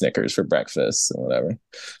and eating Snickers for breakfast and whatever.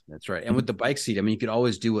 That's right. And with the bike seat, I mean, you could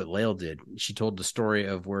always do what Lael did. She told the story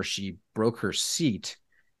of where she broke her seat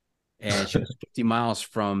and she was 50 miles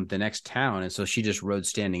from the next town. And so she just rode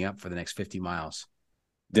standing up for the next 50 miles.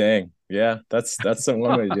 Dang. Yeah, that's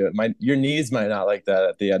one way to do it. Your knees might not like that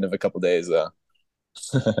at the end of a couple of days though.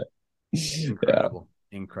 Incredible.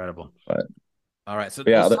 Yeah. Incredible. But, all right. So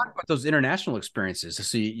yeah, let's talk about those international experiences.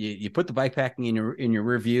 So you put the bike packing in your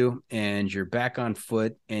rear view and you're back on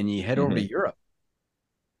foot and you head over to Europe.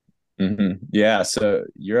 Yeah. So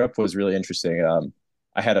Europe was really interesting.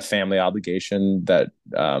 I had a family obligation that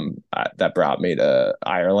that brought me to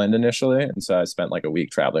Ireland initially, and so I spent like a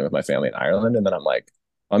week traveling with my family in Ireland. And then I'm like,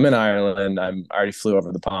 I'm in Ireland. I already flew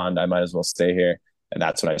over the pond. I might as well stay here. And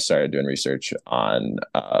that's when I started doing research on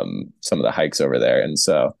some of the hikes over there. And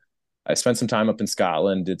so I spent some time up in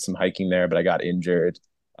Scotland, did some hiking there, but I got injured.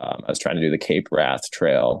 I was trying to do the Cape Wrath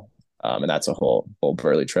Trail, and that's a whole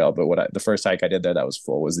burly trail. But the first hike I did there that was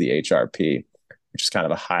full was the HRP, which is kind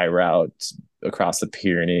of a high route across the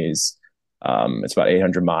Pyrenees. It's about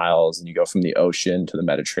 800 miles, and you go from the ocean to the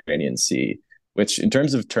Mediterranean Sea, which in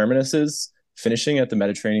terms of terminuses, finishing at the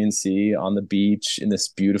Mediterranean Sea on the beach in this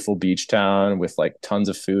beautiful beach town with like tons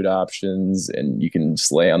of food options and you can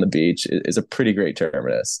just lay on the beach is a pretty great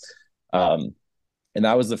terminus. And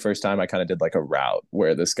that was the first time I kind of did like a route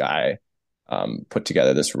where this guy put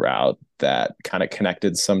together this route that kind of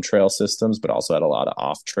connected some trail systems, but also had a lot of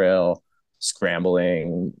off trail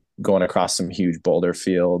scrambling, going across some huge boulder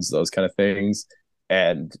fields, those kind of things.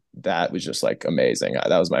 And that was just like amazing.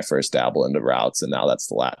 That was my first dabble into routes. And now that's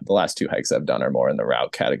the last two hikes I've done are more in the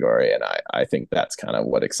route category. And I think that's kind of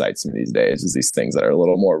what excites me these days is these things that are a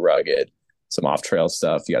little more rugged, some off trail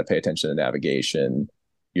stuff. You got to pay attention to navigation,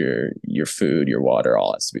 your food, your water,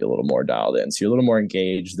 all has to be a little more dialed in. So you're a little more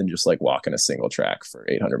engaged than just like walking a single track for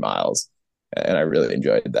 800 miles. And I really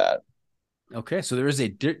enjoyed that. Okay. So there is a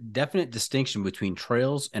definite distinction between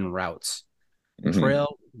trails and routes.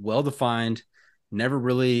 Trail, well-defined, you're never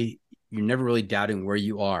really doubting where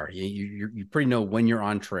you are. You pretty know when you're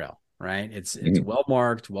on trail, right? It's well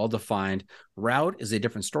marked, well defined. Route is a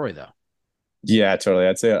different story though. Yeah, totally.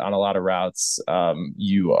 I'd say on a lot of routes,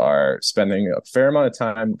 you are spending a fair amount of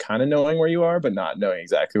time kind of knowing where you are, but not knowing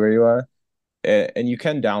exactly where you are. And you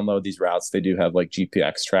can download these routes. They do have like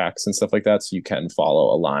GPX tracks and stuff like that, so you can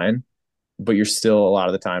follow a line. But you're still a lot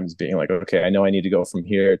of the times being like, okay, I know I need to go from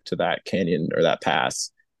here to that canyon or that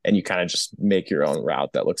pass. And you kind of just make your own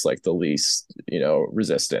route that looks like the least,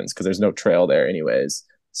 resistance because there's no trail there anyways.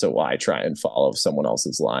 So why try and follow someone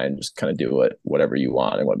else's line? Just kind of do whatever you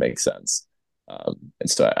want and what makes sense. And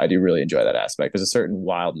so I do really enjoy that aspect. There's a certain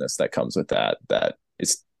wildness that comes with that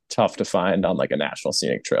is tough to find on like a national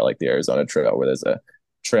scenic trail like the Arizona Trail, where there's a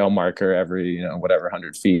trail marker every, whatever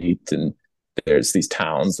 100 feet. And there's these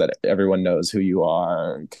towns that everyone knows who you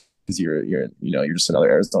are because you're just another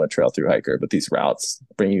Arizona Trail through hiker. But these routes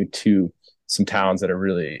bring you to some towns that are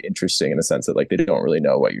really interesting in the sense that like they don't really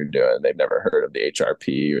know what you're doing. They've never heard of the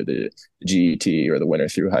HRP or the GET or the Winter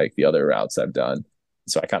Through Hike, the other routes I've done.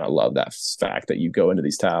 So I kind of love that fact that you go into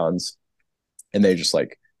these towns and they just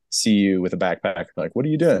like see you with a backpack, like, what are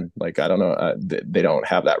you doing? Like, I don't know. They don't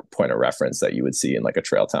have that point of reference that you would see in like a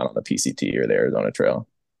trail town on the PCT or the Arizona Trail.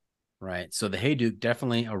 Right. So the Hayduke,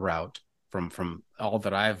 definitely a route from all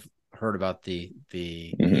that I've heard about the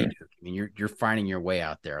Hayduke. I mean, you're finding your way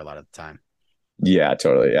out there a lot of the time. Yeah,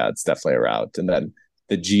 totally. Yeah, it's definitely a route. And then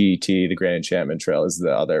the GET, the Grand Enchantment Trail, is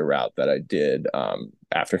the other route that I did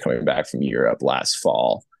after coming back from Europe last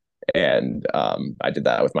fall. And I did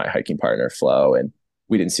that with my hiking partner, Flo, and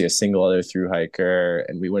we didn't see a single other through hiker.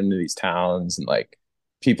 And we went into these towns and like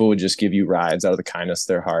people would just give you rides out of the kindness of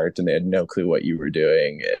their heart and they had no clue what you were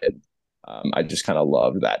doing. And I just kind of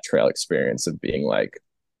loved that trail experience of being like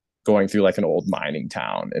going through like an old mining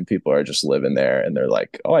town and people are just living there and they're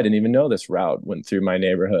like, oh, I didn't even know this route went through my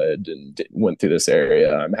neighborhood and went through this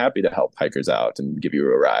area. I'm happy to help hikers out and give you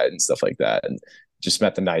a ride and stuff like that. And just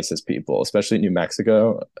met the nicest people, especially in New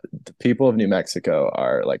Mexico. The people of New Mexico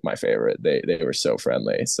are like my favorite. They were so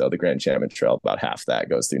friendly. So the Grand Enchantment Trail, about half that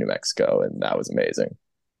goes through New Mexico, and that was amazing.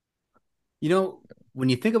 When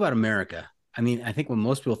you think about America, I mean, I think what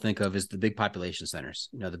most people think of is the big population centers,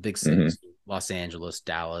 the big cities, Los Angeles,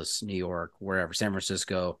 Dallas, New York, wherever, San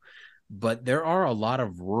Francisco. But there are a lot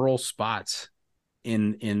of rural spots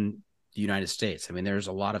in the United States. I mean, there's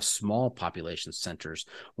a lot of small population centers.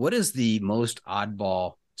 What is the most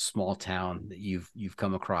oddball small town that you've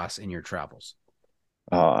come across in your travels?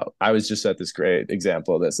 I was just at this great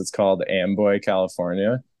example of this. It's called Amboy,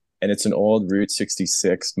 California, and it's an old Route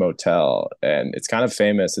 66 motel, and it's kind of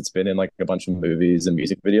famous. It's been in like a bunch of movies and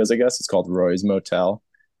music videos, I guess. It's called Roy's Motel,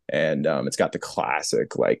 and it's got the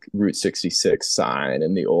classic like Route 66 sign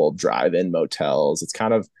and the old drive-in motels. It's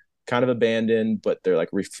kind of abandoned, but they're like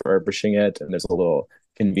refurbishing it, and there's a little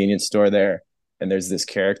convenience store there. And there's this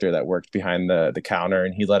character that worked behind the counter,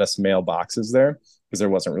 and he let us mail boxes there because there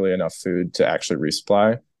wasn't really enough food to actually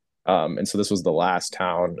resupply. And so this was the last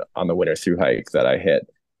town on the winter through hike that I hit.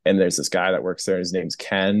 And there's this guy that works there. His name's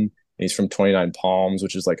Ken. And he's from 29 Palms,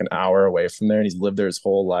 which is like an hour away from there. And he's lived there his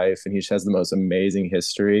whole life. And he just has the most amazing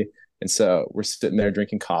history. And so we're sitting there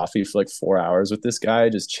drinking coffee for like 4 hours with this guy,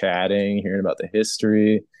 just chatting, hearing about the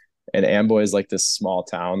history. And Amboy is like this small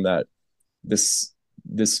town that this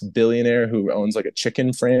billionaire who owns like a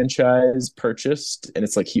chicken franchise purchased. And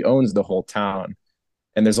it's like he owns the whole town.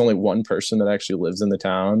 And there's only one person that actually lives in the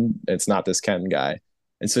town. It's not this Ken guy.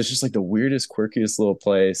 And so it's just like the weirdest, quirkiest little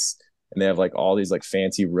place. And they have like all these like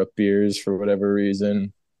fancy root beers for whatever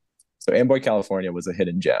reason. So Amboy, California was a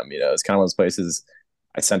hidden gem. It's kind of one of those places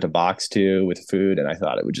I sent a box to with food, and I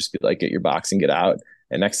thought it would just be like, get your box and get out.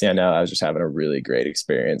 And next thing I know, I was just having a really great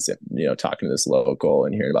experience, and, talking to this local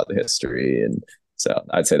and hearing about the history. And so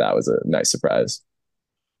I'd say that was a nice surprise.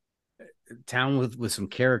 Town with some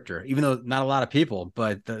character, even though not a lot of people,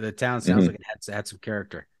 but the town sounds like it had some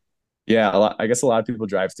character. Yeah, I guess a lot of people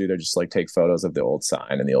drive through there just like take photos of the old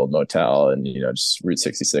sign and the old motel, and just Route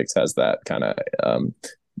 66 has that kind of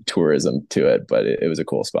tourism to it, but it was a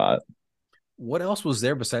cool spot. What else was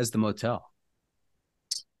there besides the motel?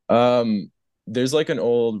 There's like an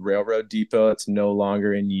old railroad depot. It's no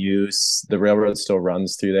longer in use. The railroad still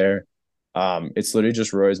runs through there. It's literally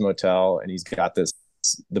just Roy's Motel, and he's got this.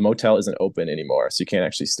 The motel isn't open anymore, so you can't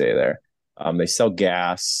actually stay there. They sell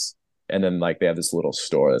gas, and then like they have this little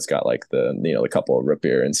store that's got like the couple of root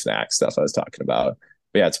beer and snack stuff I was talking about.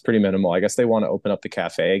 But yeah, it's pretty minimal. I guess they want to open up the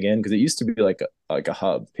cafe again because it used to be like a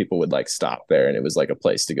hub. People would like stop there, and it was like a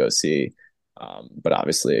place to go see. But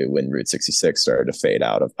obviously, when Route 66 started to fade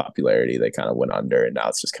out of popularity, they kind of went under, and now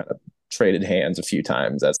it's just kind of traded hands a few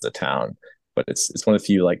times as the town. But it's one of the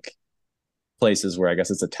few like places where I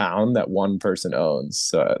guess it's a town that one person owns.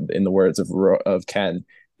 So in the words of Ken,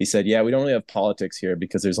 he said, "Yeah, we don't really have politics here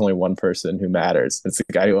because there's only one person who matters. It's the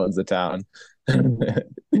guy who owns the town." Yeah,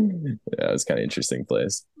 it's kind of interesting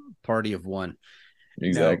place. Party of one.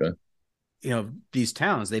 Exactly. Now, these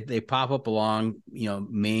towns they pop up along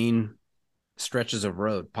main stretches of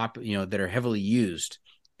road that are heavily used,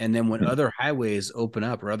 and then when other highways open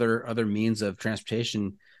up or other means of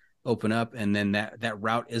transportation open up, and then that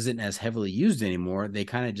route isn't as heavily used anymore, they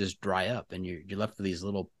kind of just dry up, and you're left with these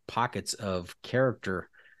little pockets of character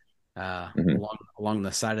along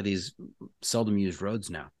the side of these seldom used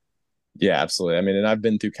roads now. Yeah, absolutely. I mean, and I've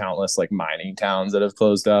been through countless like mining towns that have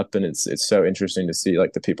closed up, and it's so interesting to see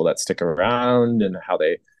like the people that stick around and how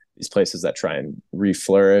these places that try and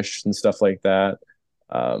reflourish and stuff like that.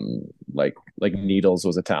 Like Needles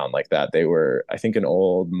was a town like that. They were, I think, an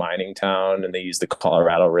old mining town, and they used the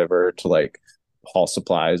Colorado River to like haul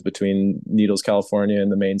supplies between Needles, California,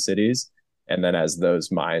 and the main cities. And then as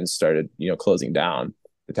those mines started, closing down,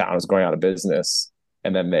 the town was going out of business.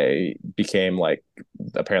 And then they became like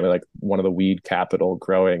apparently like one of the weed capital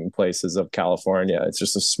growing places of California. It's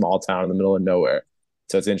just a small town in the middle of nowhere.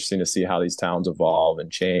 So it's interesting to see how these towns evolve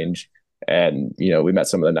and change. And, we met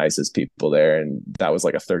some of the nicest people there, and that was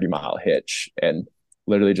like a 30-mile hitch. And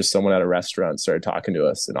literally just someone at a restaurant started talking to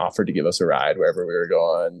us and offered to give us a ride wherever we were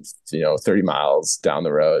going, 30 miles down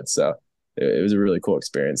the road. So it was a really cool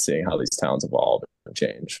experience seeing how these towns evolve and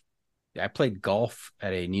change. Yeah, I played golf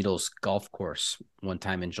at a Needles golf course one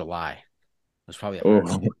time in July. It was probably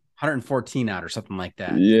 114 out or something like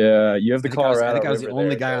that. Yeah, you have the Colorado. I think I was the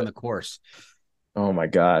only guy on the course. Oh my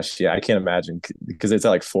gosh. Yeah, I can't imagine because it's at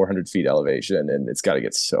like 400 feet elevation, and it's got to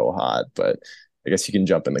get so hot. But I guess you can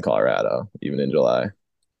jump in the Colorado even in July.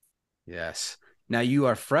 Yes. Now you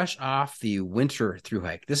are fresh off the winter through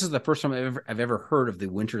hike. This is the first time I've ever heard of the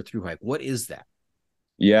winter through hike. What is that?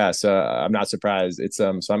 Yeah, so I'm not surprised. It's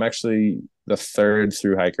so I'm actually the third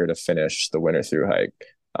through hiker to finish the winter through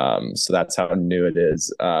hike. So that's how new it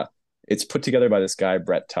is. It's put together by this guy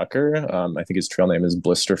Brett Tucker. I think his trail name is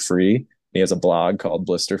Blister Free. He has a blog called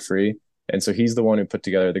Blister Free, and so he's the one who put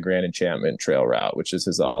together the Grand Enchantment Trail route, which is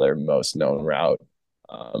his other most known route.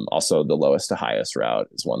 Also, the lowest to highest route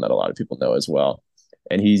is one that a lot of people know as well.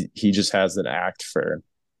 And he just has an act for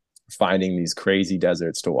finding these crazy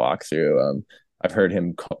deserts to walk through. I've heard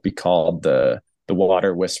him be called the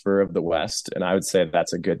water whisperer of the West, and I would say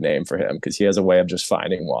that's a good name for him because he has a way of just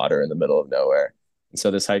finding water in the middle of nowhere. And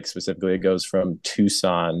so this hike specifically goes from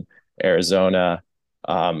Tucson, Arizona,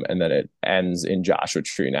 and then it ends in Joshua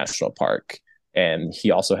Tree National Park. And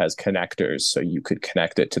he also has connectors, so you could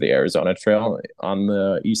connect it to the Arizona Trail on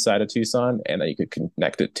the east side of Tucson, and then you could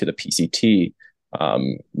connect it to the PCT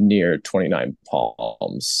near 29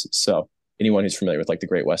 Palms. So anyone who's familiar with like the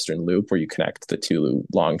Great Western Loop, where you connect the two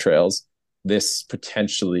long trails, this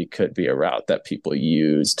potentially could be a route that people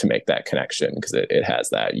use to make that connection because it has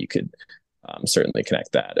that. You could certainly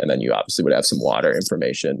connect that, and then you obviously would have some water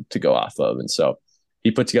information to go off of. And so he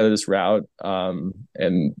put together this route,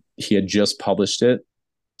 and he had just published it,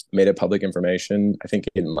 made it public information, I think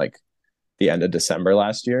in like the end of December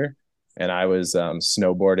last year. And I was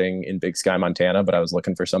snowboarding in Big Sky, Montana, but I was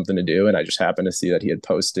looking for something to do. And I just happened to see that he had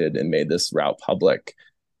posted and made this route public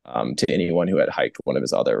to anyone who had hiked one of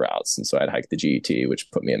his other routes. And so I'd hiked the GET,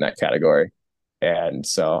 which put me in that category. And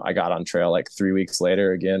so I got on trail like 3 weeks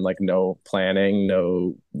later, again, like no planning,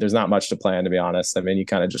 there's not much to plan, to be honest. I mean, you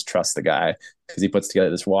kind of just trust the guy because he puts together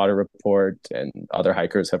this water report and other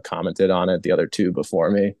hikers have commented on it, the other two before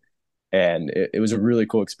me. And it was a really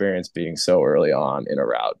cool experience being so early on in a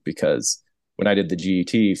route, because when I did the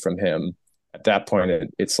GET from him, at that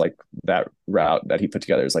point, it's like that route that he put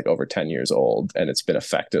together is like over 10 years old, and it's been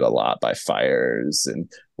affected a lot by fires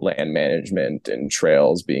and land management and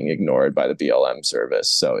trails being ignored by the BLM service.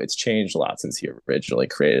 So it's changed a lot since he originally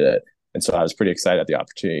created it. And so I was pretty excited at the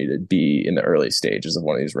opportunity to be in the early stages of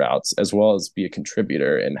one of these routes, as well as be a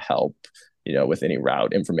contributor and help, with any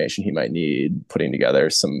route information he might need, putting together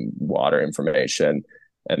some water information,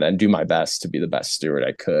 and then do my best to be the best steward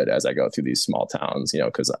I could as I go through these small towns,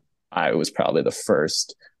 because I was probably the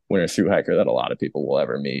first winter through hiker that a lot of people will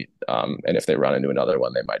ever meet. And if they run into another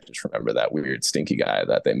one, they might just remember that weird, stinky guy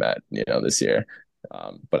that they met, this year.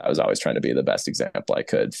 But I was always trying to be the best example I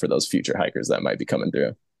could for those future hikers that might be coming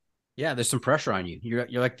through. Yeah, there's some pressure on you.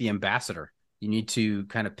 You're like the ambassador. You need to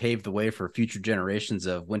kind of pave the way for future generations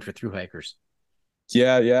of winter through hikers.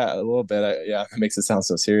 Yeah, a little bit. It makes it sound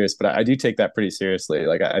so serious, but I do take that pretty seriously.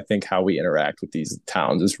 Like, I think how we interact with these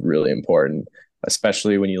towns is really important,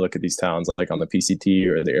 especially when you look at these towns like on the PCT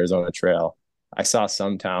or the Arizona Trail. I saw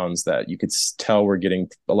some towns that you could tell were getting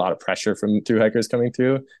a lot of pressure from through hikers coming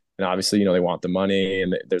through. And obviously, they want the money,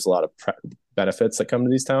 and there's a lot of benefits that come to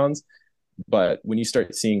these towns. But when you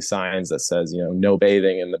start seeing signs that says, no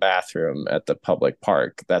bathing in the bathroom at the public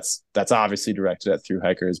park, that's obviously directed at through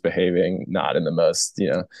hikers behaving not in the most,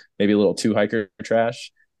 maybe a little too hiker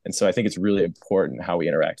trash. And so I think it's really important how we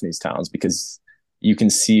interact in these towns, because you can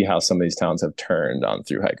see how some of these towns have turned on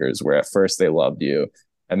through hikers, where at first they loved you.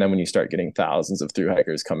 And then when you start getting thousands of through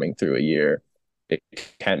hikers coming through a year, it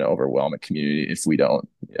can overwhelm a community if we don't,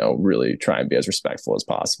 really try and be as respectful as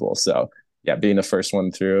possible. So yeah, being the first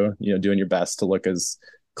one through, doing your best to look as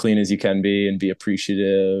clean as you can be and be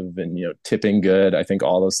appreciative and, tipping good. I think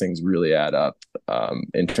all those things really add up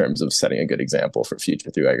in terms of setting a good example for future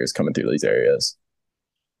through hikers coming through these areas.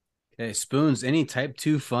 Okay, Spoons, any type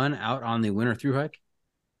 2 fun out on the winter through hike?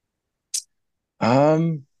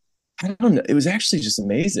 I don't know. It was actually just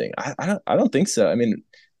amazing. I don't think so. I mean,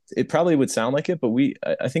 it probably would sound like it, but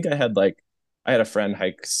I think I had a friend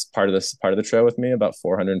hike part of the trail with me, about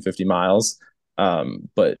 450 miles.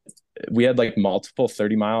 But we had like multiple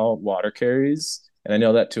 30-mile water carries. And I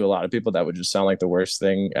know that to a lot of people, that would just sound like the worst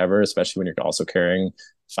thing ever, especially when you're also carrying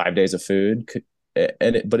 5 days of food.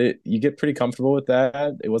 You get pretty comfortable with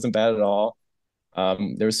that. It wasn't bad at all.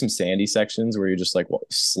 There was some sandy sections where you're just like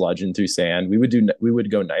sludging through sand. We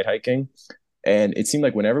would go night hiking. And it seemed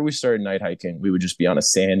like whenever we started night hiking, we would just be on a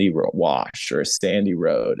sandy wash or a sandy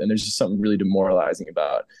road. And there's just something really demoralizing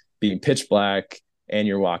about being pitch black and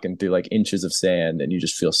you're walking through like inches of sand and you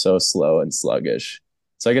just feel so slow and sluggish.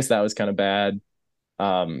 So I guess that was kind of bad.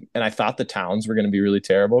 And I thought the towns were going to be really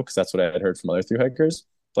terrible because that's what I had heard from other through hikers.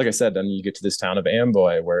 Like I said, then you get to this town of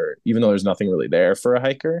Amboy where even though there's nothing really there for a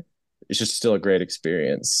hiker, it's just still a great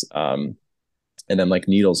experience. And then like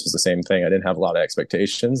Needles was the same thing. I didn't have a lot of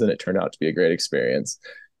expectations and it turned out to be a great experience.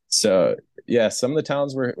 So yeah, some of the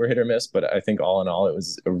towns were hit or miss, but I think all in all, it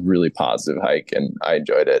was a really positive hike and I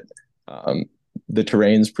enjoyed it. The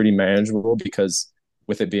terrain's pretty manageable because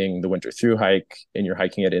with it being the winter through hike and you're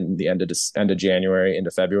hiking it in the end of January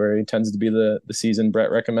into February tends to be the season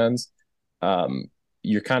Brett recommends.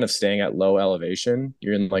 You're kind of staying at low elevation.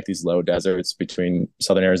 You're in like these low deserts between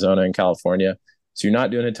Southern Arizona and California. So you're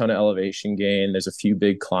not doing a ton of elevation gain. There's a few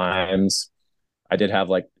big climbs. I did have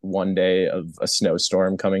like one day of a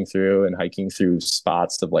snowstorm coming through and hiking through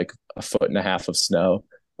spots of like a foot and a half of snow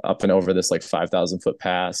up and over this like 5,000 foot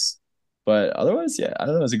pass. But otherwise, yeah, I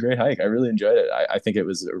don't know. It was a great hike. I really enjoyed it. I think it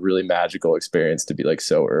was a really magical experience to be like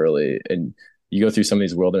so early. And you go through some of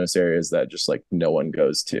these wilderness areas that just like no one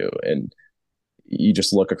goes to. And you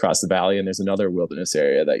just look across the valley and there's another wilderness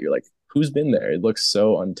area that you're like, who's been there? It looks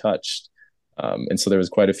so untouched. And so there was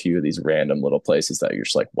quite a few of these random little places that you're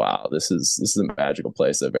just like, wow, this is a magical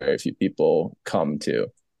place that very few people come to.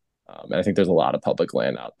 And I think there's a lot of public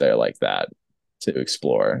land out there like that to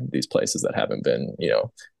explore these places that haven't been,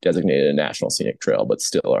 designated a national scenic trail, but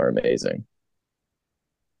still are amazing.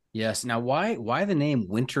 Yes. Now, why the name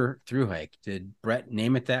Winter Through Hike? Did Brett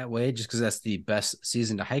name it that way just because that's the best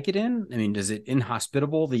season to hike it in? I mean, is it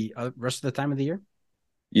inhospitable the rest of the time of the year?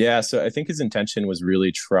 Yeah, so I think his intention was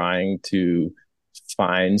really trying to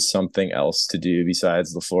find something else to do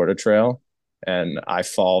besides the Florida Trail. And I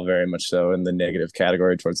fall very much so in the negative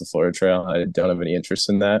category towards the Florida Trail. I don't have any interest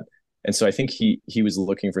in that. And so I think he was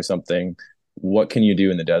looking for something. What can you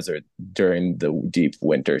do in the desert during the deep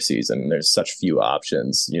winter season? There's such few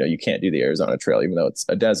options. You can't do the Arizona Trail even though it's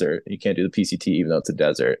a desert. You can't do the PCT even though it's a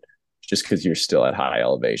desert, just because you're still at high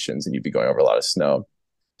elevations and you'd be going over a lot of snow.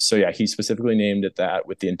 So yeah, he specifically named it that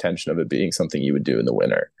with the intention of it being something you would do in the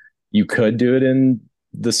winter. You could do it in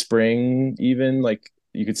the spring, even like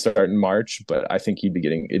you could start in March, but I think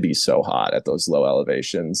it'd be so hot at those low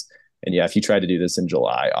elevations. And yeah, if you tried to do this in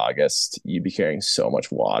July, August, you'd be carrying so much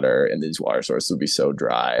water and these water sources would be so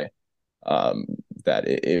dry um, that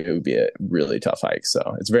it would be a really tough hike.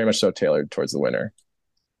 So it's very much so tailored towards the winter.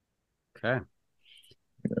 Okay.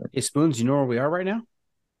 Yeah. Hey, Spoons, you know where we are right now?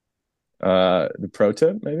 The pro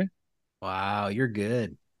tip, maybe? Wow, you're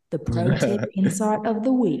good. The pro tip insight of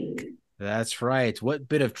the week. That's right. What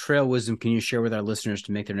bit of trail wisdom can you share with our listeners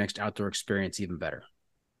to make their next outdoor experience even better?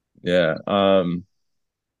 Yeah.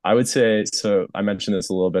 I would say, so I mentioned this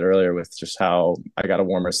a little bit earlier with just how I got a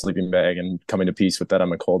warmer sleeping bag and coming to peace with that.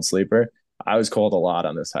 I'm a cold sleeper. I was cold a lot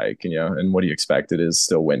on this hike, and what do you expect? It is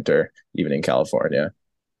still winter, even in California.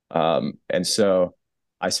 And so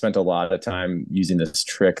I spent a lot of time using this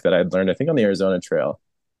trick that I'd learned, I think, on the Arizona Trail.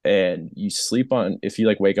 And you sleep on, if you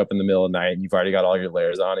like wake up in the middle of the night and you've already got all your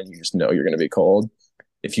layers on and you just know you're going to be cold.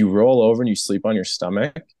 If you roll over and you sleep on your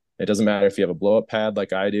stomach, it doesn't matter if you have a blow up pad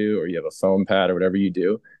like I do, or you have a foam pad or whatever you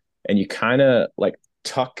do. And you kind of like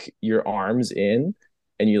tuck your arms in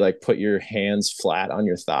and you like put your hands flat on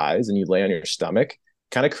your thighs and you lay on your stomach,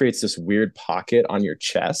 kind of creates this weird pocket on your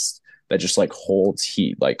chest that just like holds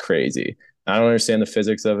heat like crazy. I don't understand the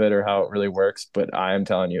physics of it or how it really works, but I am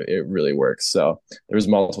telling you, it really works. So there was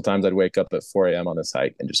multiple times I'd wake up at 4 a.m. on this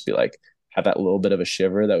hike and just be like, have that little bit of a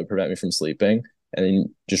shiver that would prevent me from sleeping, and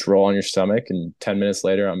then just roll on your stomach. And 10 minutes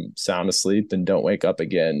later, I'm sound asleep and don't wake up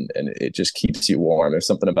again. And it just keeps you warm. There's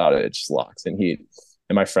something about it. It just locks in heat.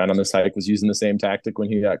 And my friend on this hike was using the same tactic when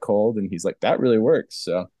he got cold. And he's like, that really works.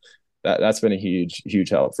 So that's been a huge, huge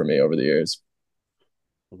help for me over the years.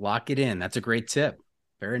 Lock it in. That's a great tip.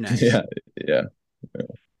 Very nice. Yeah.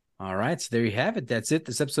 All right. So there you have it. That's it.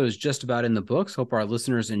 This episode is just about in the books. Hope our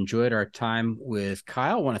listeners enjoyed our time with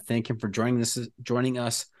Kyle. I want to thank him for joining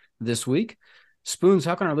us this week. Spoons,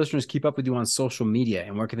 how can our listeners keep up with you on social media,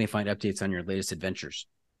 and where can they find updates on your latest adventures?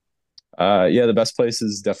 The best place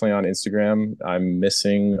is definitely on Instagram. I'm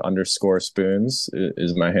missing_spoons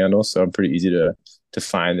is my handle. So I'm pretty easy to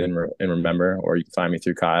find and remember, or you can find me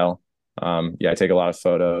through Kyle. I take a lot of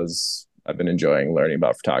photos. I've been enjoying learning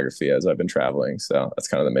about photography as I've been traveling. So that's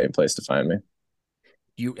kind of the main place to find me.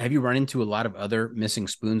 Have you run into a lot of other missing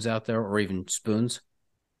spoons out there, or even spoons?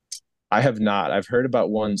 I have not. I've heard about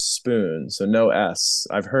one Spoon, so no S.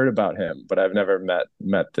 I've heard about him, but I've never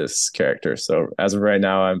met this character. So as of right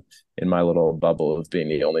now, I'm in my little bubble of being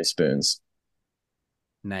the only Spoons.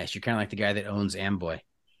 Nice. You're kind of like the guy that owns Amboy.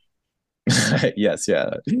 Yes, yeah.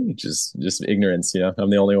 Just ignorance, I'm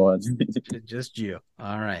the only one. Just you.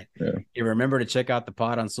 All right. Yeah. Hey, remember to check out the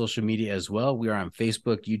pod on social media as well. We are on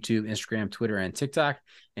Facebook, YouTube, Instagram, Twitter, and TikTok.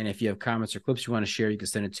 And if you have comments or clips you want to share, you can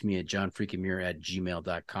send it to me at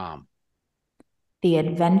johnfreakinmuir@gmail.com. The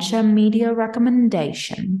Adventure Media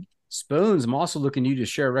Recommendation. Spoons, I'm also looking to you to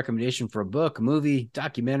share a recommendation for a book, a movie,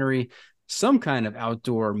 documentary, some kind of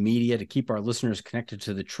outdoor media to keep our listeners connected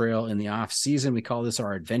to the trail in the off season. We call this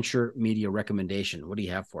our Adventure Media Recommendation. What do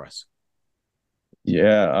you have for us?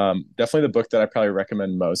 Yeah, definitely the book that I probably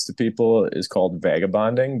recommend most to people is called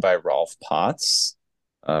Vagabonding by Rolf Potts.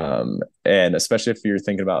 And especially if you're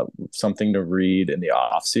thinking about something to read in the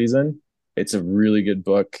off season, it's a really good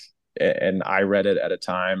book. And I read it at a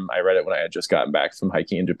time. I read it when I had just gotten back from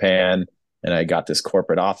hiking in Japan. and I got this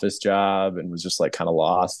corporate office job and was just like kind of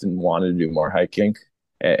lost and wanted to do more hiking.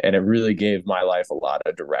 And it really gave my life a lot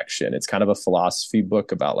of direction. It's kind of a philosophy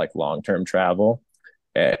book about like long-term travel.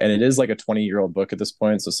 And it is like a 20-year-old book at this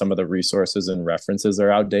point. So some of the resources and references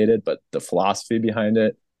are outdated, but the philosophy behind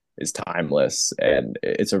it is timeless. And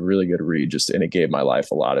it's a really good read, and it gave my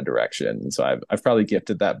life a lot of direction. And so I've probably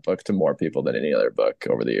gifted that book to more people than any other book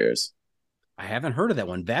over the years. I haven't heard of that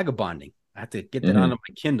one, Vagabonding. I have to get that Mm-hmm. onto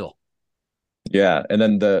my Kindle. Yeah, and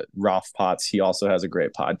then the Ralph Potts, he also has a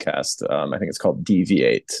great podcast. I think it's called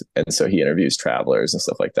Deviate, and so he interviews travelers and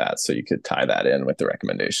stuff like that. So you could tie that in with the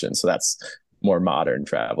recommendation. So that's more modern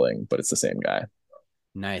traveling, but it's the same guy.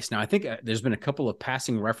 Nice. Now, I think there's been a couple of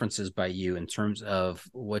passing references by you in terms of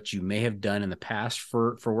what you may have done in the past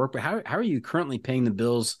for work. But how are you currently paying the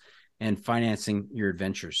bills and financing your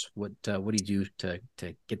adventures? What do you do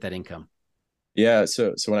to get that income? Yeah,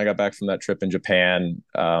 so when I got back from that trip in Japan,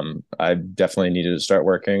 I definitely needed to start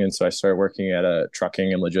working, and so I started working at a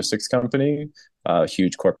trucking and logistics company, a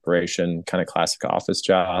huge corporation, kind of classic office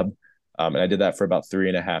job. And I did that for about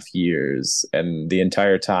 3.5 years. And the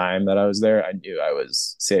entire time that I was there, I knew I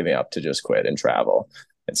was saving up to just quit and travel.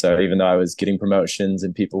 And so even though I was getting promotions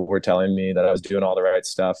and people were telling me that I was doing all the right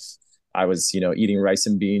stuff, I was, eating rice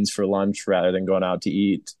and beans for lunch rather than going out to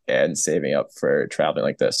eat and saving up for traveling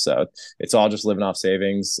like this. So it's all just living off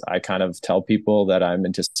savings. I kind of tell people that I'm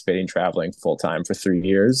anticipating traveling full time for 3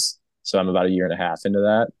 years. So I'm about a year and a half into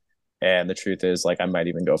that. And the truth is, like, I might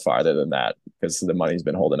even go farther than that because the money's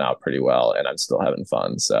been holding out pretty well and I'm still having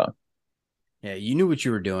fun. So, yeah, you knew what you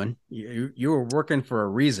were doing. You were working for a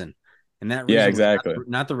reason. And that reason yeah, exactly. was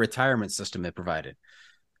not the retirement system it provided.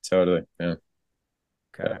 Totally. Yeah.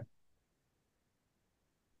 Okay. Yeah.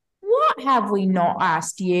 What have we not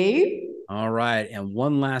asked you? All right. And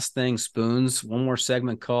one last thing, Spoons, one more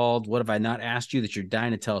segment called What Have I Not Asked You that you're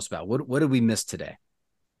dying to tell us about? What did we miss today?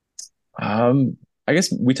 I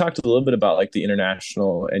guess we talked a little bit about like the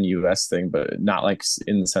international and US thing, but not like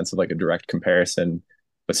in the sense of like a direct comparison,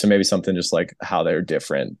 but so maybe something just like how they're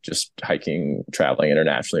different, just hiking, traveling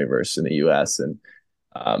internationally versus in the US. And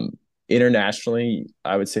um, internationally,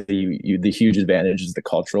 I would say the huge advantage is the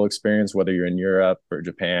cultural experience, whether you're in Europe or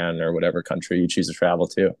Japan or whatever country you choose to travel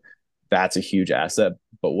to. That's a huge asset.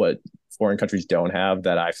 But what foreign countries don't have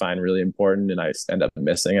that I find really important and I end up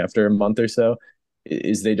missing after a month or so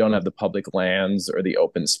is they don't have the public lands or the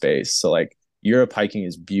open space. So like Europe hiking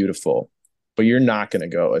is beautiful, but you're not going to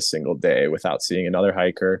go a single day without seeing another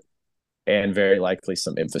hiker and very likely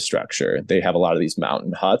some infrastructure. They have a lot of these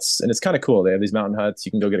mountain huts and it's kind of cool. They have these mountain huts.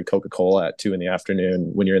 You can go get a Coca-Cola at 2 p.m.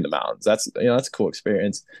 when you're in the mountains. That's a cool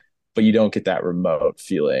experience, but you don't get that remote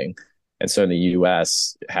feeling. And so in the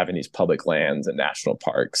US, having these public lands and national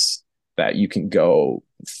parks that you can go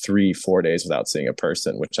 3-4 days without seeing a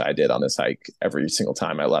person, which I did on this hike. Every single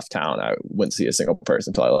time I left town, I wouldn't see a single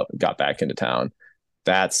person until I got back into town.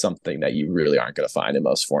 That's something that you really aren't going to find in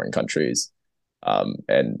most foreign countries.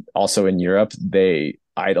 And also in Europe, they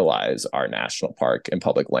idolize our national park and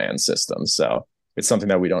public land systems. So it's something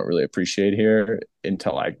that we don't really appreciate here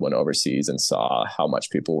until I went overseas and saw how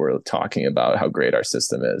much people were talking about how great our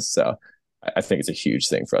system is. So I think it's a huge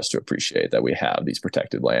thing for us to appreciate that we have these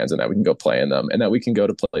protected lands and that we can go play in them and that we can go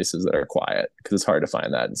to places that are quiet because it's hard to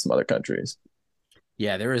find that in some other countries.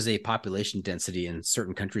 Yeah, there is a population density in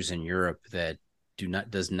certain countries in Europe that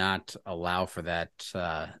does not allow for that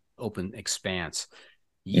open expanse.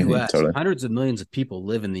 US, Totally. hundreds of millions of people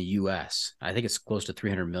live in the US. I think it's close to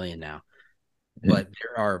 300 million now. But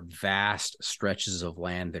there are vast stretches of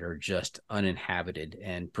land that are just uninhabited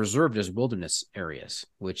and preserved as wilderness areas,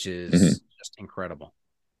 which is just incredible.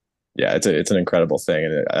 Yeah, it's an incredible thing.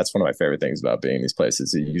 And that's one of my favorite things about being in these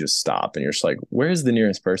places. You just stop and you're just like, where's the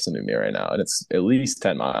nearest person to me right now? And it's at least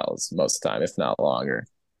 10 miles most of the time, if not longer.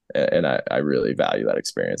 And I really value that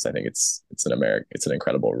experience. I think it's an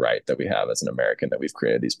incredible right that we have as an American that we've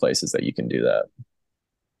created these places that you can do that.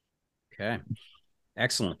 Okay.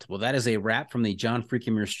 Excellent. Well, that is a wrap from the John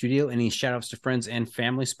Freaking Muir studio. Any shout outs to friends and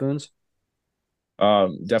family, Spoons?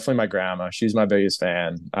 Definitely my grandma. She's my biggest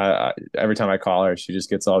fan. Every time I call her, she just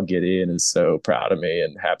gets all giddy and is so proud of me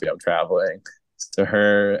and happy I'm traveling. To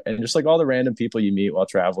her and just like all the random people you meet while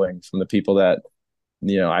traveling, from the people that,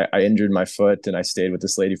 I injured my foot and I stayed with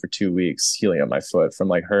this lady for 2 weeks healing up my foot, from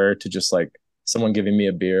like her to just like someone giving me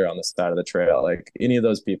a beer on the side of the trail. Like any of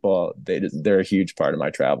those people, they're a huge part of my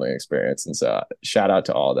traveling experience. And so shout out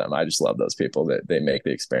to all of them. I just love those people that they make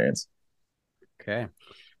the experience. Okay.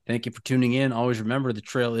 Thank you for tuning in. Always remember, the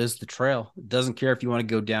trail is the trail. It doesn't care if you want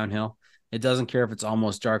to go downhill. It doesn't care if it's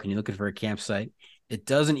almost dark and you're looking for a campsite. It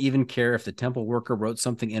doesn't even care if the temple worker wrote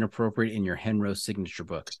something inappropriate in your hen roast signature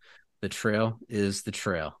book. The trail is the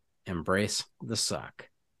trail. Embrace the suck.